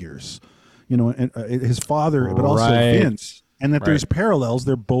father figures, you know, and his father, but also Vince, and that there's parallels.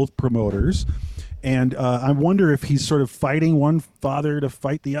 They're both promoters. And I wonder if he's sort of fighting one father to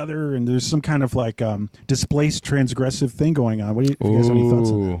fight the other, and there's some kind of like displaced transgressive thing going on. What do you guys have any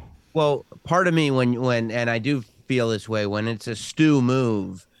thoughts on that? Well, part of me when and I do feel this way when it's a Stu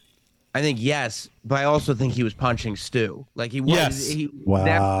move, I think yes, but I also think he was punching Stu. Like he was. Yes.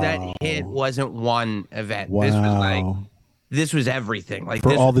 That hit wasn't one event. Wow. This was everything. Like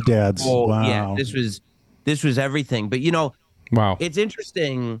for all the dads. Wow. Yeah. This was everything. But you know, it's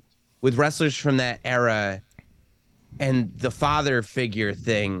interesting with wrestlers from that era and the father figure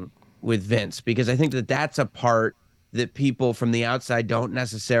thing with Vince, because I think that that's a part that people from the outside don't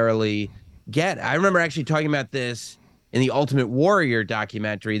necessarily get. I remember actually talking about this in the Ultimate Warrior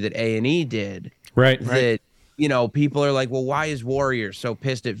documentary that A&E did. Right. That, you know, people are like, well, why is Warrior so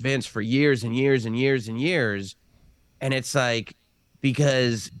pissed at Vince for years and years and years and years? And it's like,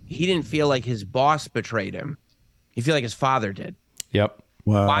 because he didn't feel like his boss betrayed him. He felt like his father did. Yep.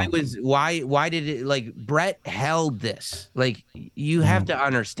 Wow. Why did it, like, Brett held this, like, you have to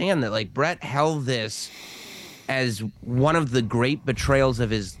understand that, like, Brett held this as one of the great betrayals of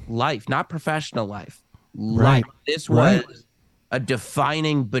his life, not professional life. Life. This was a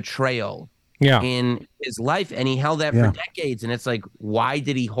defining betrayal in his life, and he held that for decades. And it's like, why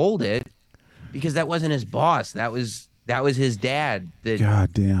did he hold it? Because that wasn't his boss. That was his dad that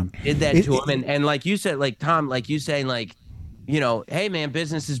did that to him. And like you said, like Tom, like you saying, like, you know, hey man,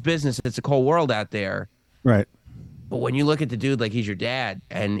 business is business. It's a cold world out there. Right. But when you look at the dude like he's your dad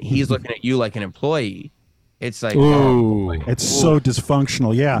and he's looking at you like an employee, it's like, it's so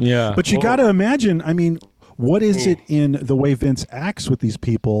dysfunctional. Yeah. Yeah. But you got to imagine, I mean, what is it in the way Vince acts with these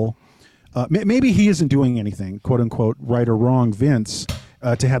people? Maybe he isn't doing anything, quote unquote, right or wrong, Vince,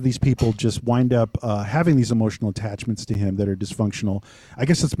 to have these people just wind up having these emotional attachments to him that are dysfunctional. I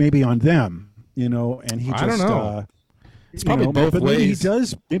guess it's maybe on them, you know, and he just, I don't know. It's probably both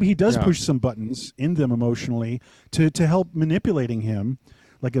ways. Maybe he does push some buttons in them emotionally to help manipulating him,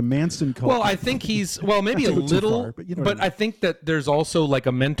 like a Manson cult. Well, I think maybe a little, far, but, you know I think that there's also like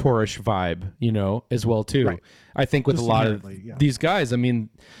a mentorish vibe, you know, as well too. Right. I think with just a lot of these guys, I mean,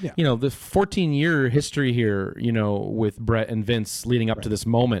 you know, the 14-year history here, you know, with Brett and Vince leading up to this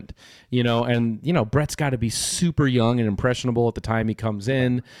moment, you know, and you know, Brett's got to be super young and impressionable at the time he comes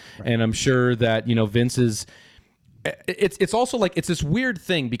in, and I'm sure that, you know, Vince is. It's also like it's this weird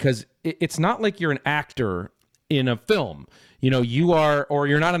thing because it's not like you're an actor in a film. You know, you are, or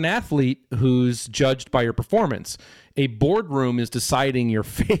you're not an athlete who's judged by your performance. A boardroom is deciding your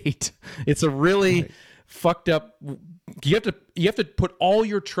fate. It's a really fucked up. You have to put all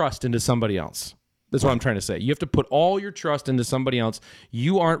your trust into somebody else. That's what I'm trying to say. You have to put all your trust into somebody else.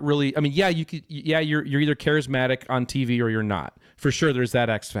 You aren't really. I mean, yeah, you could. Yeah, you're either charismatic on TV or you're not. For sure, there's that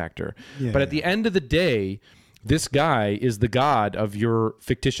X factor. Yeah, but at the end of the day, this guy is the god of your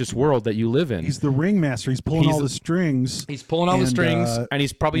fictitious world that you live in. He's the ringmaster. He's pulling all the strings. He's pulling all the strings, and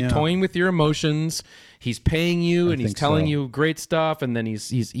he's probably toying with your emotions. He's paying you, and he's telling you great stuff, and then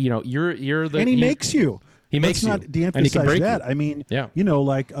he's you're the and he makes you. He makes Let's you. not de-emphasize that. You. I mean,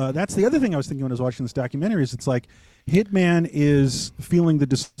 that's the other thing I was thinking when I was watching this documentary is it's like Hitman is feeling the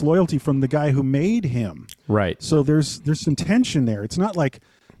disloyalty from the guy who made him. Right. So there's some tension there. It's not like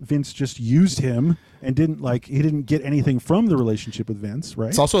Vince just used him and he didn't get anything from the relationship with Vince, right?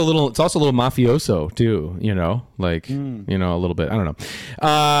 It's also a little mafioso too, a little bit. I don't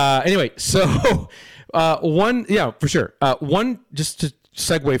know. Anyway, so for sure. One, just to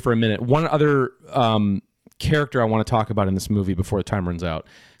segue for a minute, one other character I want to talk about in this movie before the time runs out.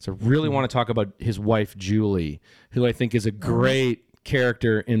 So I really want to talk about his wife Julie, who I think is a great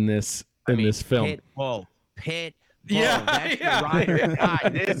character in this film. Pit. Yeah, that's the rider.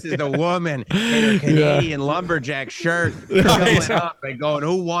 God, this is the woman in a Canadian lumberjack shirt going up and going,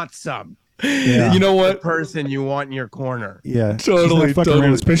 "Who wants some?" Yeah. You know what? The person you want in your corner. Yeah, totally. She's not fucking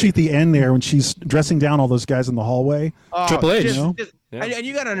around, especially at the end there when she's dressing down all those guys in the hallway. Triple H. And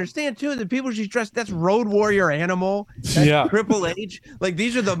you got to understand too, the people she's dressed. That's Road Warrior Animal. That's Triple H. Like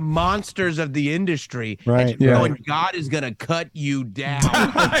these are the monsters of the industry. Right. And God is gonna cut you down.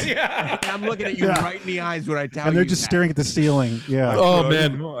 And I'm looking at you right in the eyes when I tell you. And they're just staring at the ceiling. Yeah. Oh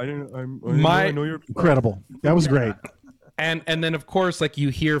man. I know you're incredible. That was great. And then of course, like you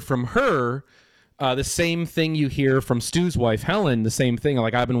hear from her, the same thing you hear from Stu's wife Helen. The same thing.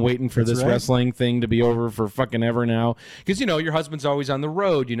 Like I've been waiting for this wrestling thing to be over for fucking ever now, because your husband's always on the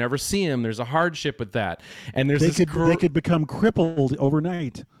road. You never see him. There's a hardship with that. And there's they could become crippled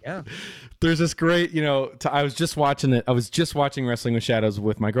overnight. Yeah. There's this great, I was just watching it. I was just watching Wrestling with Shadows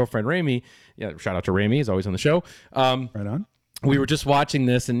with my girlfriend Rami. Yeah, shout out to Rami. He's always on the show. Right on. We were just watching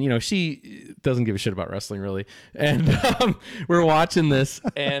this, and she doesn't give a shit about wrestling really. And we're watching this,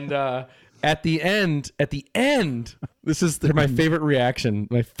 and at the end, this is my favorite reaction.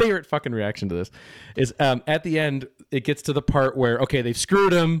 My favorite fucking reaction to this is at the end. It gets to the part where they've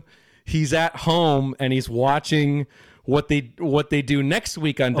screwed him. He's at home and he's watching what they do next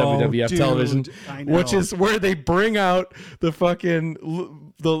week on WWF television, which is where they bring out the fucking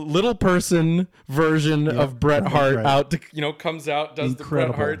the little person version of Bret Hart out to comes out, does the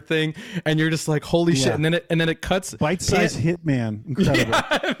Bret Hart thing, and you're just like, holy shit. And then it cuts bite-sized Hitman. Incredible.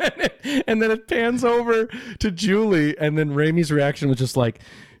 And then it pans over to Julie, and then Ramey's reaction was just like,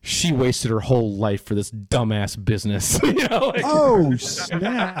 she wasted her whole life for this dumbass business. Oh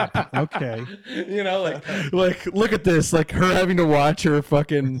snap! Okay. Like look at this. Like her having to watch her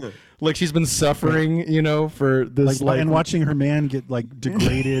fucking like she's been suffering, for this and watching her man get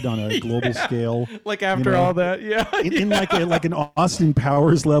degraded on a global scale. Like after all that, in like an Austin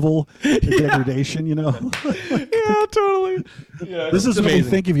Powers level degradation. Yeah, totally. Yeah, this is what we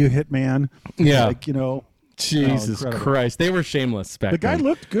think of you, Hitman. Yeah, Jesus Christ, they were shameless back then. The guy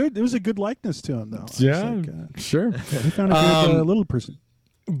looked good. There was a good likeness to him, though. Yeah, sure. He found a good little person.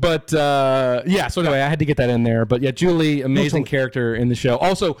 But so anyway, I had to get that in there. But yeah, Julie, amazing character in the show.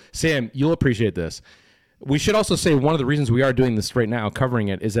 Also, Sam, you'll appreciate this. We should also say one of the reasons we are doing this right now, covering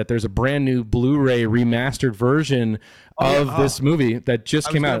it, is that there's a brand new Blu-ray remastered version of this movie that just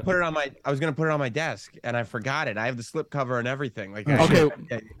came out. I was going to put it on my desk, and I forgot it. I have the slipcover and everything.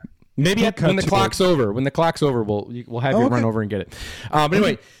 Maybe when the clock's over. When the clock's over, we'll have you run over and get it. But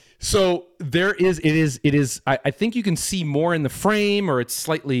anyway, so it is. I think you can see more in the frame, or it's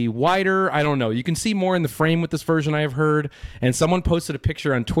slightly wider. I don't know. You can see more in the frame with this version, I have heard. And someone posted a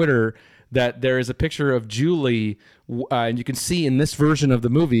picture on Twitter that there is a picture of Julie, and you can see in this version of the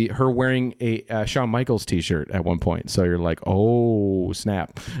movie her wearing a Shawn Michaels t-shirt at one point. So you're like, oh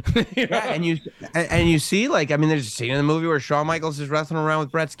snap! Yeah, and you see there's a scene in the movie where Shawn Michaels is wrestling around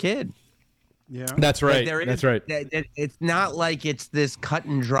with Bret's kid. Yeah, that's right. That's right. It's not like it's this cut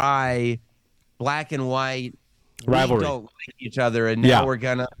and dry, black and white rivalry. We don't like each other, and now we're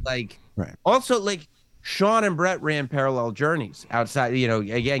gonna Right. Also, Shawn and Bret ran parallel journeys outside.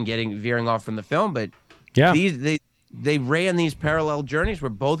 Again, veering off from the film, but they ran these parallel journeys where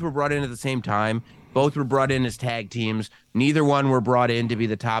both were brought in at the same time. Both were brought in as tag teams. Neither one were brought in to be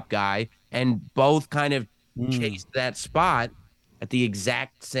the top guy, and both kind of chased that spot at the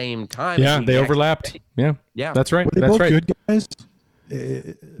exact same time. Yeah, they overlapped. Yeah, that's right. Were they that's both right. good guys?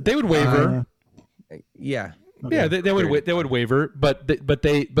 They would waver. Yeah. Yeah, they would waver, but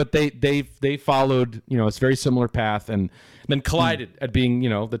they followed, it's a very similar path, and then collided at being,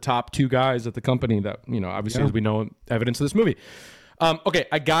 the top two guys at the company that, obviously, as we know, evidence of this movie. Okay,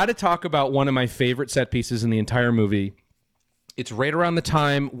 I got to talk about one of my favorite set pieces in the entire movie. It's right around the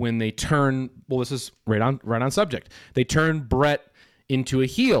time when they turn. Well, this is right on subject. They turn Brett into a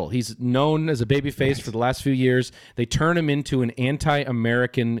heel. He's known as a babyface for the last few years. They turn him into an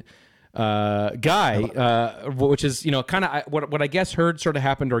anti-American guy, which is, kind of what I guess sort of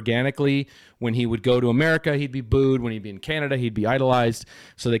happened organically. When he would go to America, he'd be booed. When he'd be in Canada, he'd be idolized.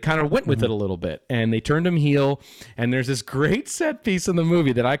 So they kind of went with it a little bit, and they turned him heel. And there's this great set piece in the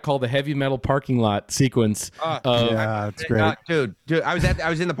movie that I call the heavy metal parking lot sequence. Yeah, it's great, dude. I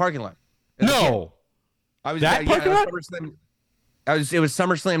was in the parking lot. No, I was that parking lot. It was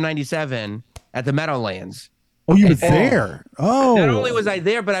SummerSlam '97 at the Meadowlands. Oh, you were there. Oh, not only was I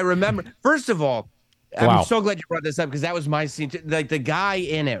there, but I remember. First of all, I'm so glad you brought this up because that was my scene. Like the guy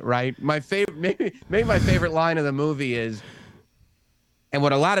in it, right? My favorite, maybe my favorite line of the movie is, and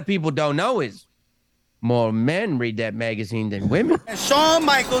what a lot of people don't know is, more men read that magazine than women. And Shawn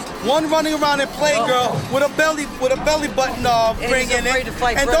Michaels, one running around in Playgirl with a belly button ring in it,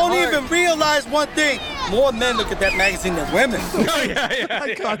 and don't even realize one thing: more men look at that magazine than women.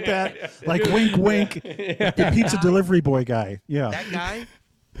 I got that. Like wink, wink. The pizza delivery boy guy. Yeah, that guy.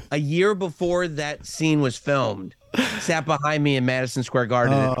 A year before that scene was filmed, sat behind me in Madison Square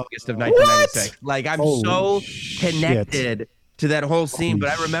Garden in August of 1996. Like I'm so connected to that whole scene. But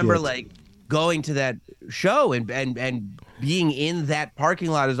I remember like going to that show and being in that parking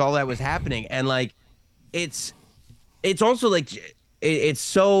lot as all that was happening, and like it's also like it's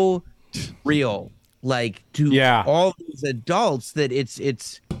so real, like to all these adults that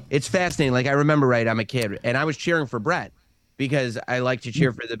it's fascinating. Like I remember, right, I'm a kid and I was cheering for Brett because I like to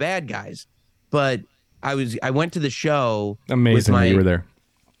cheer for the bad guys, but I went to the show. Amazing that you were there.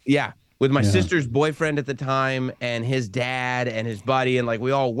 Yeah, with my sister's boyfriend at the time and his dad and his buddy, and like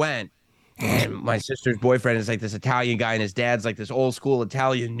we all went. And my sister's boyfriend is like this Italian guy, and his dad's like this old school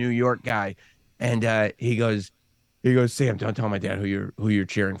Italian New York guy. And he goes, Sam, don't tell my dad who you're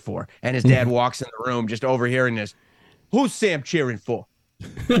cheering for. And his dad walks in the room just overhearing this. Who's Sam cheering for?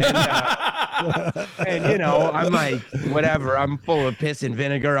 And I'm like, whatever. I'm full of piss and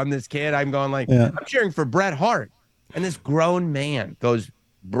vinegar. I'm this kid. I'm going like, I'm cheering for Bret Hart. And this grown man goes,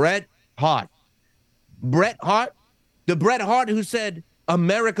 Bret Hart. Bret Hart? The Bret Hart who said,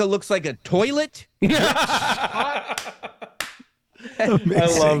 America looks like a toilet. I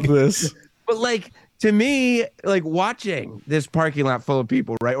love this. But like to me, like watching this parking lot full of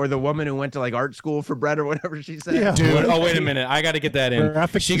people, right? Or the woman who went to like art school for Brett or whatever she said. Yeah. Dude, oh wait a minute. I got to get that in.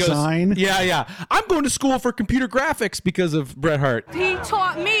 Graphic design. Goes, yeah. I'm going to school for computer graphics because of Bret Hart. He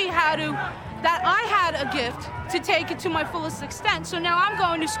taught me that I had a gift to take it to my fullest extent. So now I'm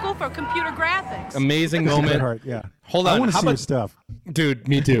going to school for computer graphics. Amazing moment. Hart, yeah. Hold on. I want to see your stuff. Dude,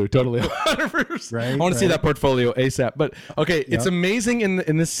 me too. Totally. 100%. Right, I want to see that portfolio ASAP. But okay, it's amazing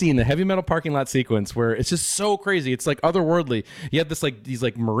in this scene, the heavy metal parking lot sequence where it's just so crazy. It's like otherworldly. You have this like these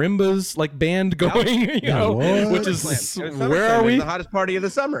like marimbas like band going, which is where are we? The hottest party of the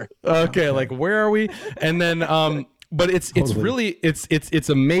summer. Okay, like where are we? And then but it's really it's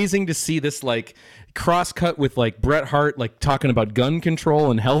amazing to see this like cross cut with like Bret Hart like talking about gun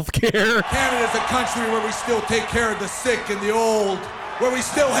control and healthcare. Canada's a country where we still take care of the sick and the old, where we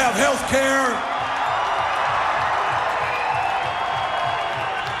still have healthcare.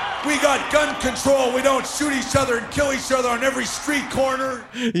 We got gun control. We don't shoot each other and kill each other on every street corner.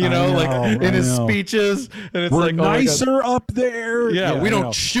 Like in his speeches. And it's We're like nicer up there. Yeah, we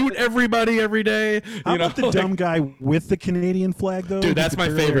don't shoot everybody every day. How about the dumb guy with the Canadian flag, though? Dude, that's my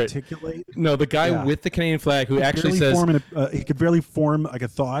favorite. No, the guy with the Canadian flag who actually says... he could barely form like a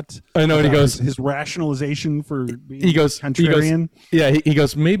thought. I know, and he goes... His rationalization for being contrarian. He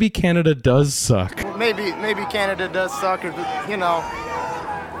goes, maybe Canada does suck. Maybe Canada does suck,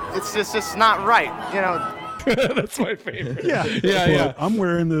 it's just not right, That's my favorite. Yeah. I'm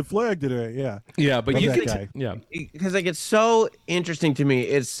wearing the flag today. Yeah, but because like it's so interesting to me.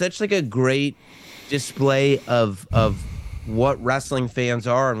 It's such like a great display of what wrestling fans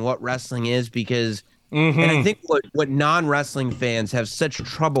are and what wrestling is, because and I think what non-wrestling fans have such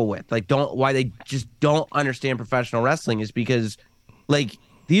trouble with, like why they just don't understand professional wrestling, is because like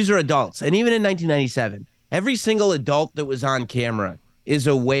these are adults, and even in 1997, every single adult that was on camera is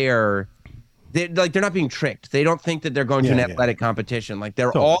aware that they're not being tricked. They don't think that they're going to an athletic competition. Like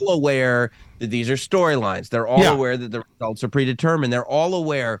they're all aware that these are storylines. They're all aware that the results are predetermined. They're all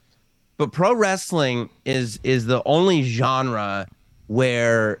aware. But pro wrestling is the only genre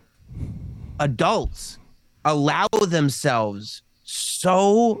where adults allow themselves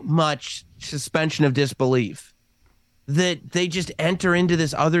so much suspension of disbelief that they just enter into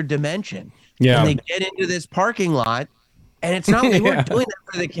this other dimension. Yeah. And they get into this parking lot, and it's not, they weren't doing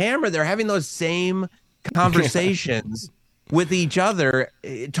that for the camera. They're having those same conversations with each other,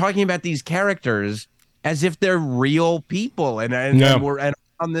 talking about these characters as if they're real people and we're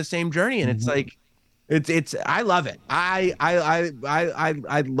on the same journey. And it's like, it's I love it. I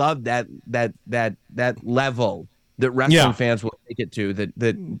love that level that wrestling fans will take it to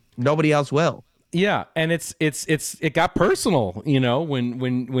that nobody else will. Yeah, and it got personal, you know,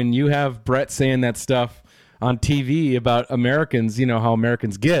 when you have Brett saying that stuff on TV about Americans, you know, how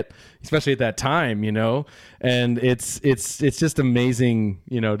Americans get, especially at that time, you know, and it's just amazing,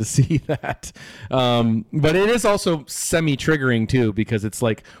 you know, to see that. But it is also semi-triggering too, because it's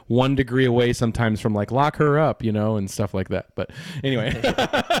like 1 degree away sometimes from like lock her up, you know, and stuff like that. But anyway,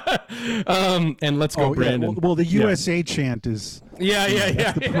 and let's go, Brandon. Yeah. Well, the USA chant is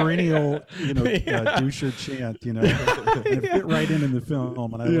that's the perennial, you know, doucher chant, you know, it fit right in the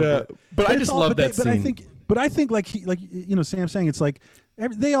film, and I love it. But I just love that scene. But I think like you know, Sam's saying, it's like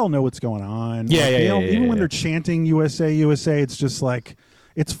they all know what's going on. Even when they're chanting USA, USA, it's just like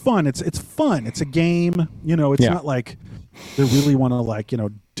it's fun. It's fun. It's a game. You know, it's not like they really want to like, you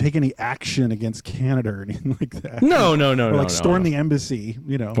know, take any action against Canada or anything like that. No. Or like storm the embassy.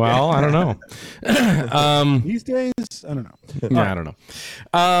 You know. Well, I don't know. These days, I don't know. Yeah, I don't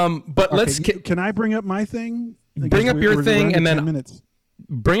know. But let's. Can I bring up my thing? Bring up your thing, and then. Minutes.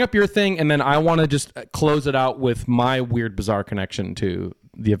 Bring up your thing, and then I want to just close it out with my weird, bizarre connection to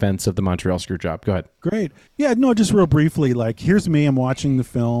the events of the Montreal Screwjob. Go ahead. Great. Yeah, no, just real briefly, like, here's me. I'm watching the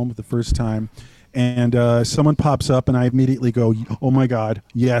film the first time, and someone pops up, and I immediately go, oh, my God,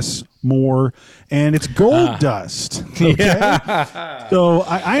 yes, more. And it's Gold Dust. Okay? Yeah. So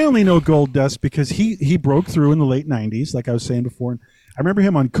I only know Gold Dust because he broke through in the late 90s, like I was saying before. And I remember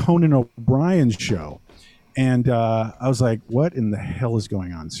him on Conan O'Brien's show. And I was like, what in the hell is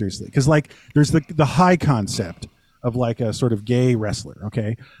going on? Seriously. Because, like, there's the high concept of, like, a sort of gay wrestler,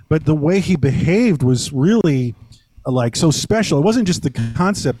 okay? But the way he behaved was really, like, so special. It wasn't just the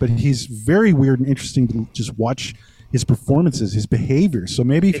concept, but he's very weird and interesting to just watch his performances, his behavior. So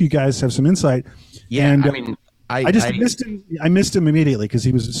maybe if you guys have some insight. Yeah, and, I mean, I just missed him. I missed him immediately because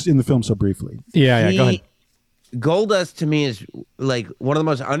he was in the film so briefly. Yeah, go ahead. Goldust, to me, is, like, one of the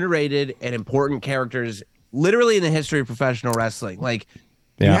most underrated and important characters literally in the history of professional wrestling. Like,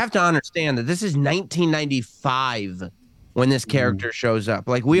 you have to understand that this is 1995 when this character shows up.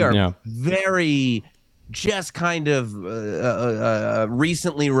 Like, we are very just kind of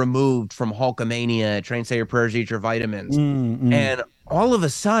recently removed from Hulkamania, Train, Say Your Prayers, Eat Your Vitamins. And all of a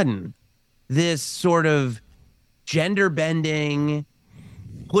sudden, this sort of gender bending,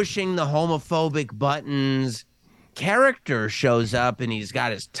 pushing the homophobic buttons character shows up, and he's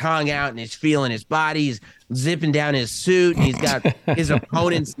got his tongue out and he's feeling his body. He's zipping down his suit, and he's got his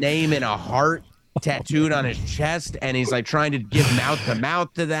opponent's name in a heart tattooed on his chest, and he's like trying to give mouth to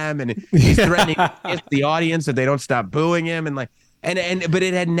mouth to them, and he's threatening to kiss the audience if they don't stop booing him, and like but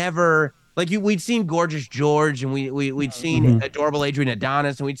it had never, like, we'd seen Gorgeous George, and we'd seen Adorable Adrian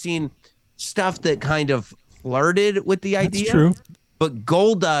Adonis, and we'd seen stuff that kind of flirted with the idea. That's true. But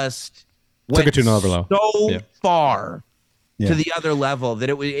Goldust took it to another level. So far to the other level that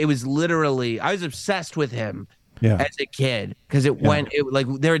it was literally, I was obsessed with him as a kid because it like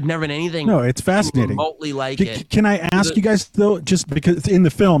there had never been anything. No, it's fascinating. Remotely like it. Can I ask you guys though, just because in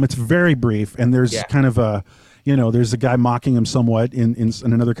the film it's very brief, and there's kind of a, you know, there's a guy mocking him somewhat in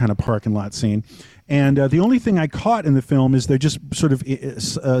another kind of parking lot scene, and the only thing I caught in the film is they just sort of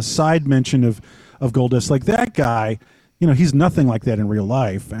a side mention of Goldust, like that guy. You know, he's nothing like that in real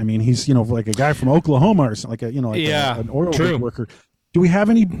life. I mean, he's, you know, like a guy from Oklahoma or something, like a, you know, like an oil rig worker. Do we have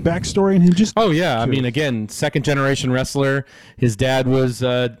any backstory in him? Just I mean, again, second generation wrestler. His dad was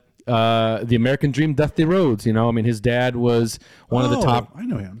the American Dream, Dusty Rhodes. You know, I mean, his dad was one of the top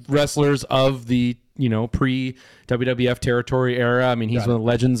wrestlers of the, you know, pre WWF territory era. I mean, he's one of the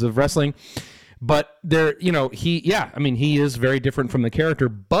legends of wrestling. But there, you know, he is very different from the character,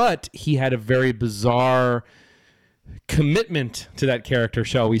 but he had a very bizarre commitment to that character,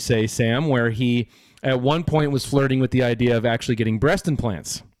 shall we say, Sam, where he at one point was flirting with the idea of actually getting breast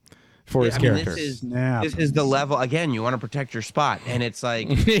implants for his character. This is the level, again, you want to protect your spot, and it's like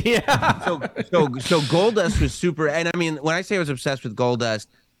so Goldust was super, and I mean, when I say I was obsessed with Goldust,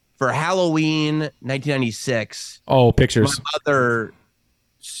 for Halloween 1996, pictures, my mother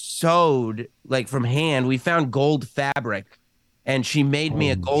sewed, like, from hand, we found gold fabric, and she made me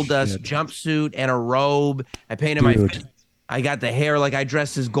a Goldust jumpsuit and a robe. I painted my face. I got the hair, like, I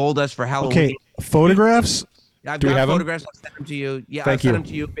dressed as Goldust for Halloween. Okay, Photographs? I've Do we got have 'em? photographs. I'll send them to you. Yeah, Thank I'll send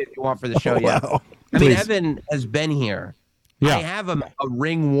you. them to you if you want for the show. Yeah. Wow. I mean, Please. Evan has been here. Yeah. I have a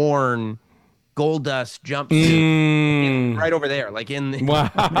ring-worn gold dust jumpsuit right over there, like in the, Wow. in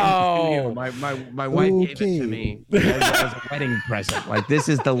the studio. My wife gave it to me as a wedding present. Like, this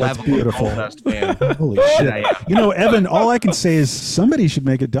is the level beautiful. of gold dust fan. Holy shit. You know, Evan, all I can say is somebody should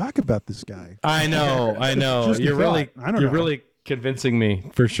make a doc about this guy. I know. Just a You're really, thought. I don't you're know. really convincing me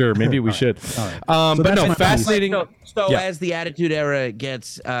for sure. Maybe we should. All right. But that's no, my fascinating. So Yeah. as the Attitude Era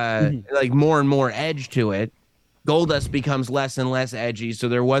gets like more and more edge to it, Goldust becomes less and less edgy. So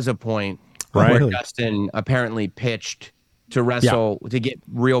there was a point Right. where Really? Dustin apparently pitched to wrestle to get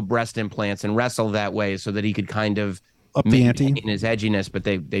real breast implants and wrestle that way, so that he could kind of Up the ante? maintain his edginess. But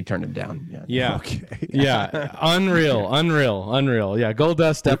they turned him down. Yeah. Okay. Yeah. Unreal. Yeah.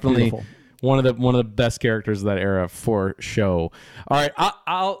 Goldust definitely Beautiful. one of the best characters of that era for show. All right.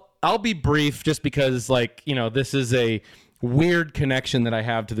 I'll be brief just because, like, you know, this is a weird connection that I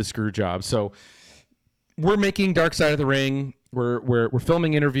have to the screw job. So we're making Dark Side of the Ring. We're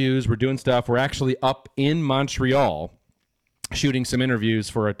filming interviews. We're doing stuff. We're actually up in Montreal shooting some interviews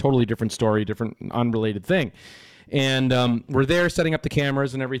for a totally different story, different unrelated thing. And we're there setting up the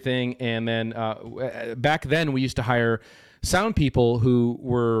cameras and everything. And then back then we used to hire sound people who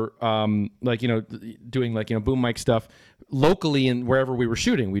were like, you know, doing like, you know, boom mic stuff locally and wherever we were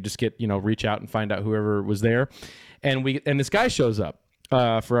shooting. We just get, you know, reach out and find out whoever was there. And this guy shows up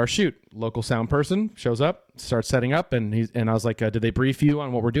for our shoot. Local sound person shows up, starts setting up, and I was like, did they brief you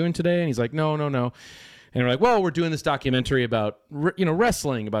on what we're doing today? And he's like, no. And we're like, well, we're doing this documentary about, you know,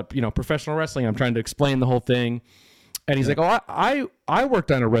 wrestling, about, you know, professional wrestling. I'm trying to explain the whole thing. And he's like, oh, I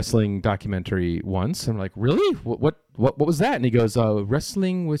worked on a wrestling documentary once. I'm like, really? What was that? And he goes,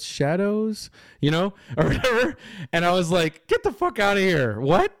 Wrestling with Shadows, you know, or whatever. And I was like, get the fuck out of here.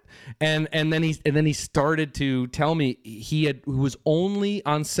 What? And then he started to tell me he was only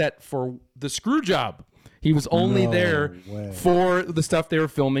on set for the screw job. He was only there for the stuff they were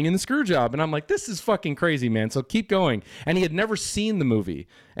filming in the screw job. And I'm like, this is fucking crazy, man. So keep going. And he had never seen the movie.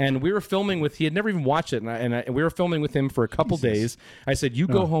 And we were filming he had never even watched it. And we were filming with him for a couple days. I said, you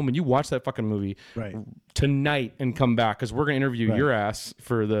go home and you watch that fucking movie tonight and come back, because we're going to interview your ass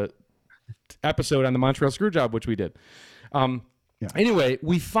for the episode on the Montreal screw job, which we did. Anyway,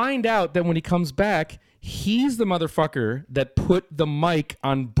 we find out that when he comes back, he's the motherfucker that put the mic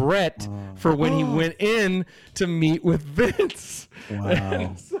on Brett for when he went in to meet with Vince. Wow.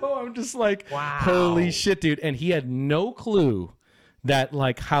 And so I'm just like, holy shit, dude. And he had no clue that,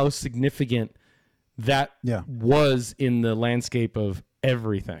 like, how significant that was in the landscape of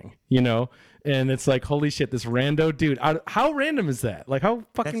everything, you know? And it's like, holy shit, this rando dude. How random is that? Like, how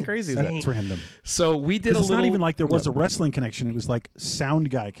fucking crazy is that? That's random. So we did It's not even like there was a wrestling connection. It was like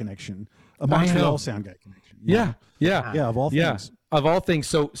sound guy connection. A Montreal sound guy connection. Yeah. Of all things. Of all things.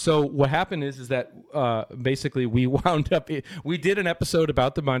 So what happened is that basically we wound up, we did an episode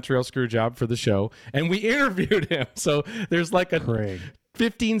about the Montreal screw job for the show, and we interviewed him. So there's like a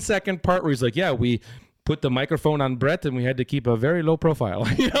 15-second part where he's like, yeah, we put the microphone on Brett and we had to keep a very low profile,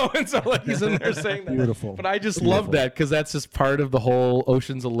 you know? And so, like, he's in there saying that. Beautiful. But I just love that, because that's just part of the whole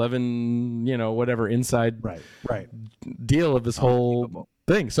Ocean's 11, you know, whatever, inside deal of this whole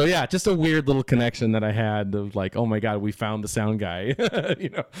thing. So yeah, just a weird little connection that I had of, like, oh my God, we found the sound guy, you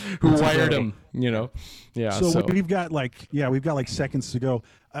know, who wired him, you know? Yeah. So we've got like seconds to go.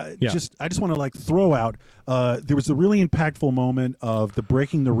 I just want to like throw out, there was a really impactful moment of the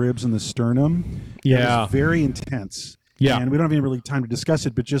breaking the ribs and the sternum. Yeah. It was very intense. Yeah. And we don't have any really time to discuss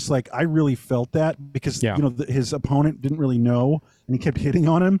it, but just like, I really felt that because, you know, his opponent didn't really know and he kept hitting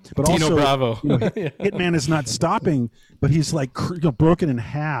on him, but Dino also Bravo. You know, Hitman is not stopping, but he's like broken in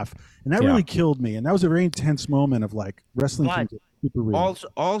half. And that really killed me. And that was a very intense moment of like wrestling. Can get super real.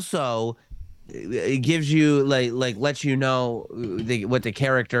 Also, it gives you like lets you know what the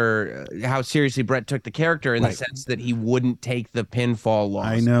character, how seriously Brett took the character, in the sense that he wouldn't take the pinfall loss.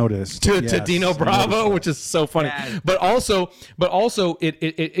 I noticed to Dino Bravo, which is so funny. Yeah. But also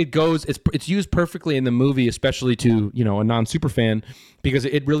it goes, it's used perfectly in the movie, especially to, you know, a non-super fan, because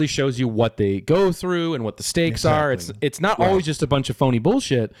it really shows you what they go through and what the stakes are. It's not always just a bunch of phony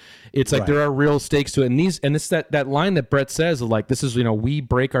bullshit. It's like there are real stakes to it. And it's that line that Brett says, like, this is, you know, we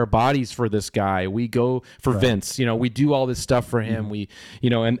break our bodies for this guy. guy. We go for Vince. You know, we do all this stuff for him. We, you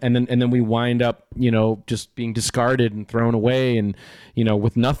know, and then we wind up, you know, just being discarded and thrown away, and you know,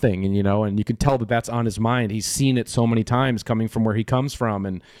 with nothing. And you know, and you can tell that that's on his mind. He's seen it so many times coming from where he comes from,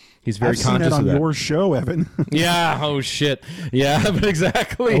 and he's very conscious of that. I've seen that on your show, Evan. Yeah. Oh shit. Yeah. But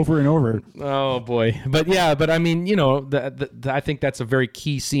exactly. Over and over. Oh boy. But yeah. But I mean, you know, I think that's a very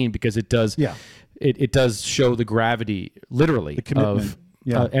key scene because it does. Yeah. It does show the gravity, literally, the commitment.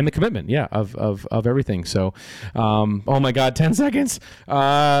 And the commitment, of everything. So, oh my God, 10 seconds.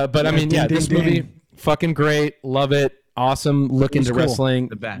 But I mean, this movie, fucking great, love it, awesome. Look into wrestling.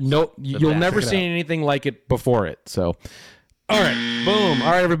 The best. No, you'll never see anything like it before it. So, all right, boom.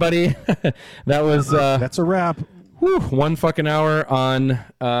 All right, everybody, that was that's a wrap. Whew, 1 fucking hour on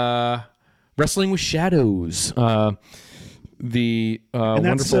Wrestling with Shadows. The and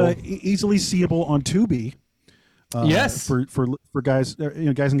that's wonderful, easily seeable on Tubi. Yes, for guys,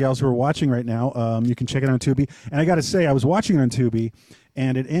 guys and gals who are watching right now, you can check it on Tubi. And I got to say, I was watching it on Tubi,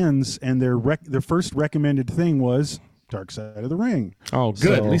 and it ends, and their first recommended thing was Dark Side of the Ring. Oh, good.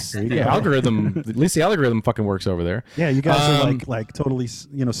 So, at least the algorithm fucking works over there. Yeah, you guys are like totally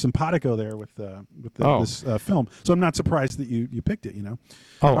simpatico there with this film. So I'm not surprised that you picked it. You know.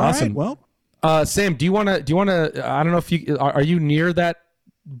 Oh, all awesome. Right, well. Sam, do you want to? I don't know if you are you near that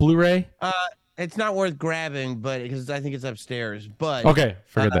Blu-ray? It's not worth grabbing, but because I think it's upstairs. But okay,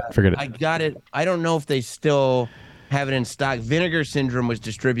 forget it. I got it. I don't know if they still have it in stock. Vinegar Syndrome was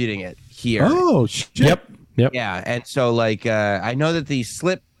distributing it here. Oh shit! Yep. Yeah, and so like I know that the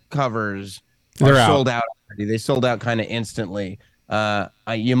slip covers are sold out already. They sold out kind of instantly.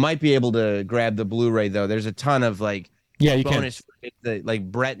 You might be able to grab the Blu-ray though. There's a ton of like bonus footage,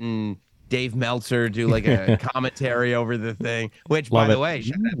 like Brett and Dave Meltzer do like a commentary over the thing, which by the way,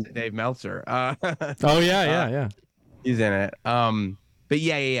 shout out to Dave Meltzer. Yeah. He's in it. But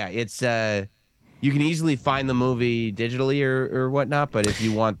yeah. It's you can easily find the movie digitally or whatnot, but if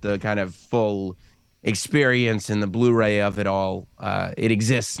you want the kind of full experience and the Blu-ray of it all, it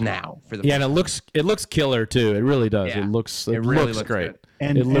exists now for the and it looks killer too. It really does. Yeah. It looks looks great. Good.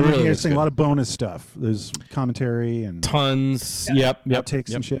 And you're seeing a lot of bonus stuff. There's commentary and tons.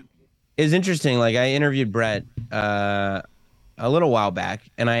 Outtakes and shit. It's interesting. Like I interviewed Brett a little while back,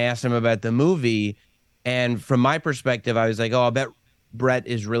 and I asked him about the movie. And from my perspective, I was like, "Oh, I bet Brett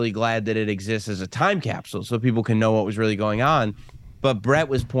is really glad that it exists as a time capsule, so people can know what was really going on." But Brett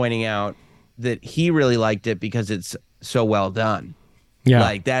was pointing out that he really liked it because it's so well done. Yeah,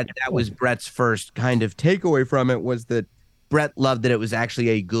 like that was Brett's first kind of takeaway from it, was that Brett loved that it was actually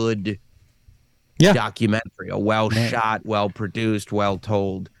a good documentary, a well shot, well produced, well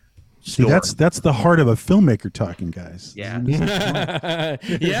told. See, that's the heart of a filmmaker talking, guys. Yeah.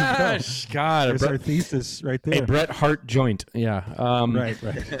 Yes. God. There's our thesis right there. A Bret Hart joint. Yeah. Right.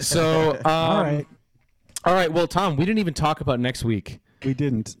 So, all right. Well, Tom, we didn't even talk about next week. We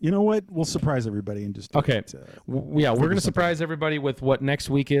didn't. You know what? We'll surprise everybody and just okay. We're going to surprise everybody with what next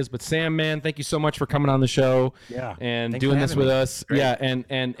week is. But Sam, man, thank you so much for coming on the show. Yeah. And doing this with us. Great. Yeah.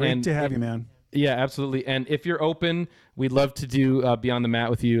 And great to have you, man. Yeah, absolutely. And if you're open, we'd love to do Beyond the Mat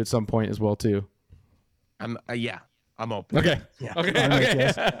with you at some point as well, too. I'm open. Okay. Yeah. Okay.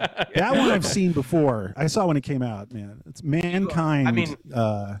 That one I've seen before. I saw when it came out, man. It's Mankind. I mean,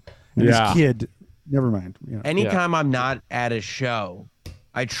 and his kid. Never mind. Yeah. Anytime I'm not at a show,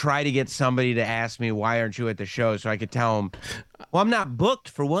 I try to get somebody to ask me, why aren't you at the show? So I could tell them, well, I'm not booked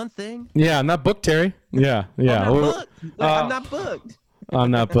for one thing. Yeah, I'm not booked, Terry. Yeah. I'm not booked. I'm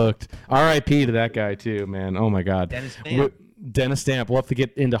not booked. R.I.P. to that guy too, man. Oh my God. Dennis Stamp. We'll have to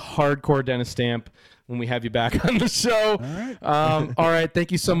get into hardcore Dennis Stamp when we have you back on the show. All right. All right.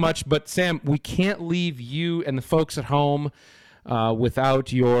 Thank you so much. But Sam, we can't leave you and the folks at home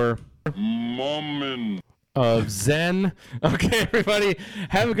without your moment of Zen. Okay, everybody.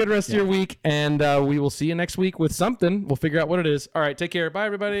 Have a good rest of your week, and we will see you next week with something. We'll figure out what it is. All right. Take care. Bye,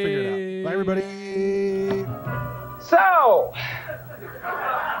 everybody. We'll figure it out. Bye, everybody. So,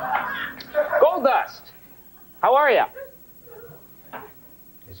 Goldust, how are you?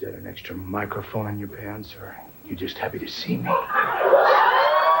 Is that an extra microphone in your pants, or you just happy to see me?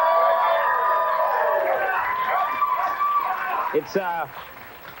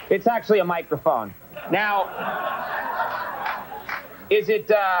 It's actually a microphone. Now, is it,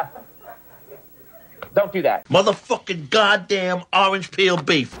 don't do that. Motherfucking goddamn orange peel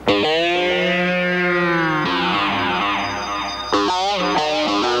beef.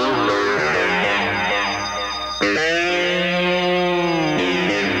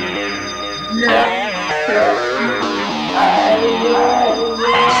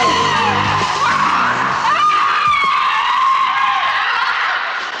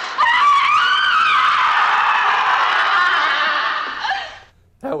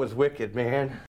 That was wicked, man.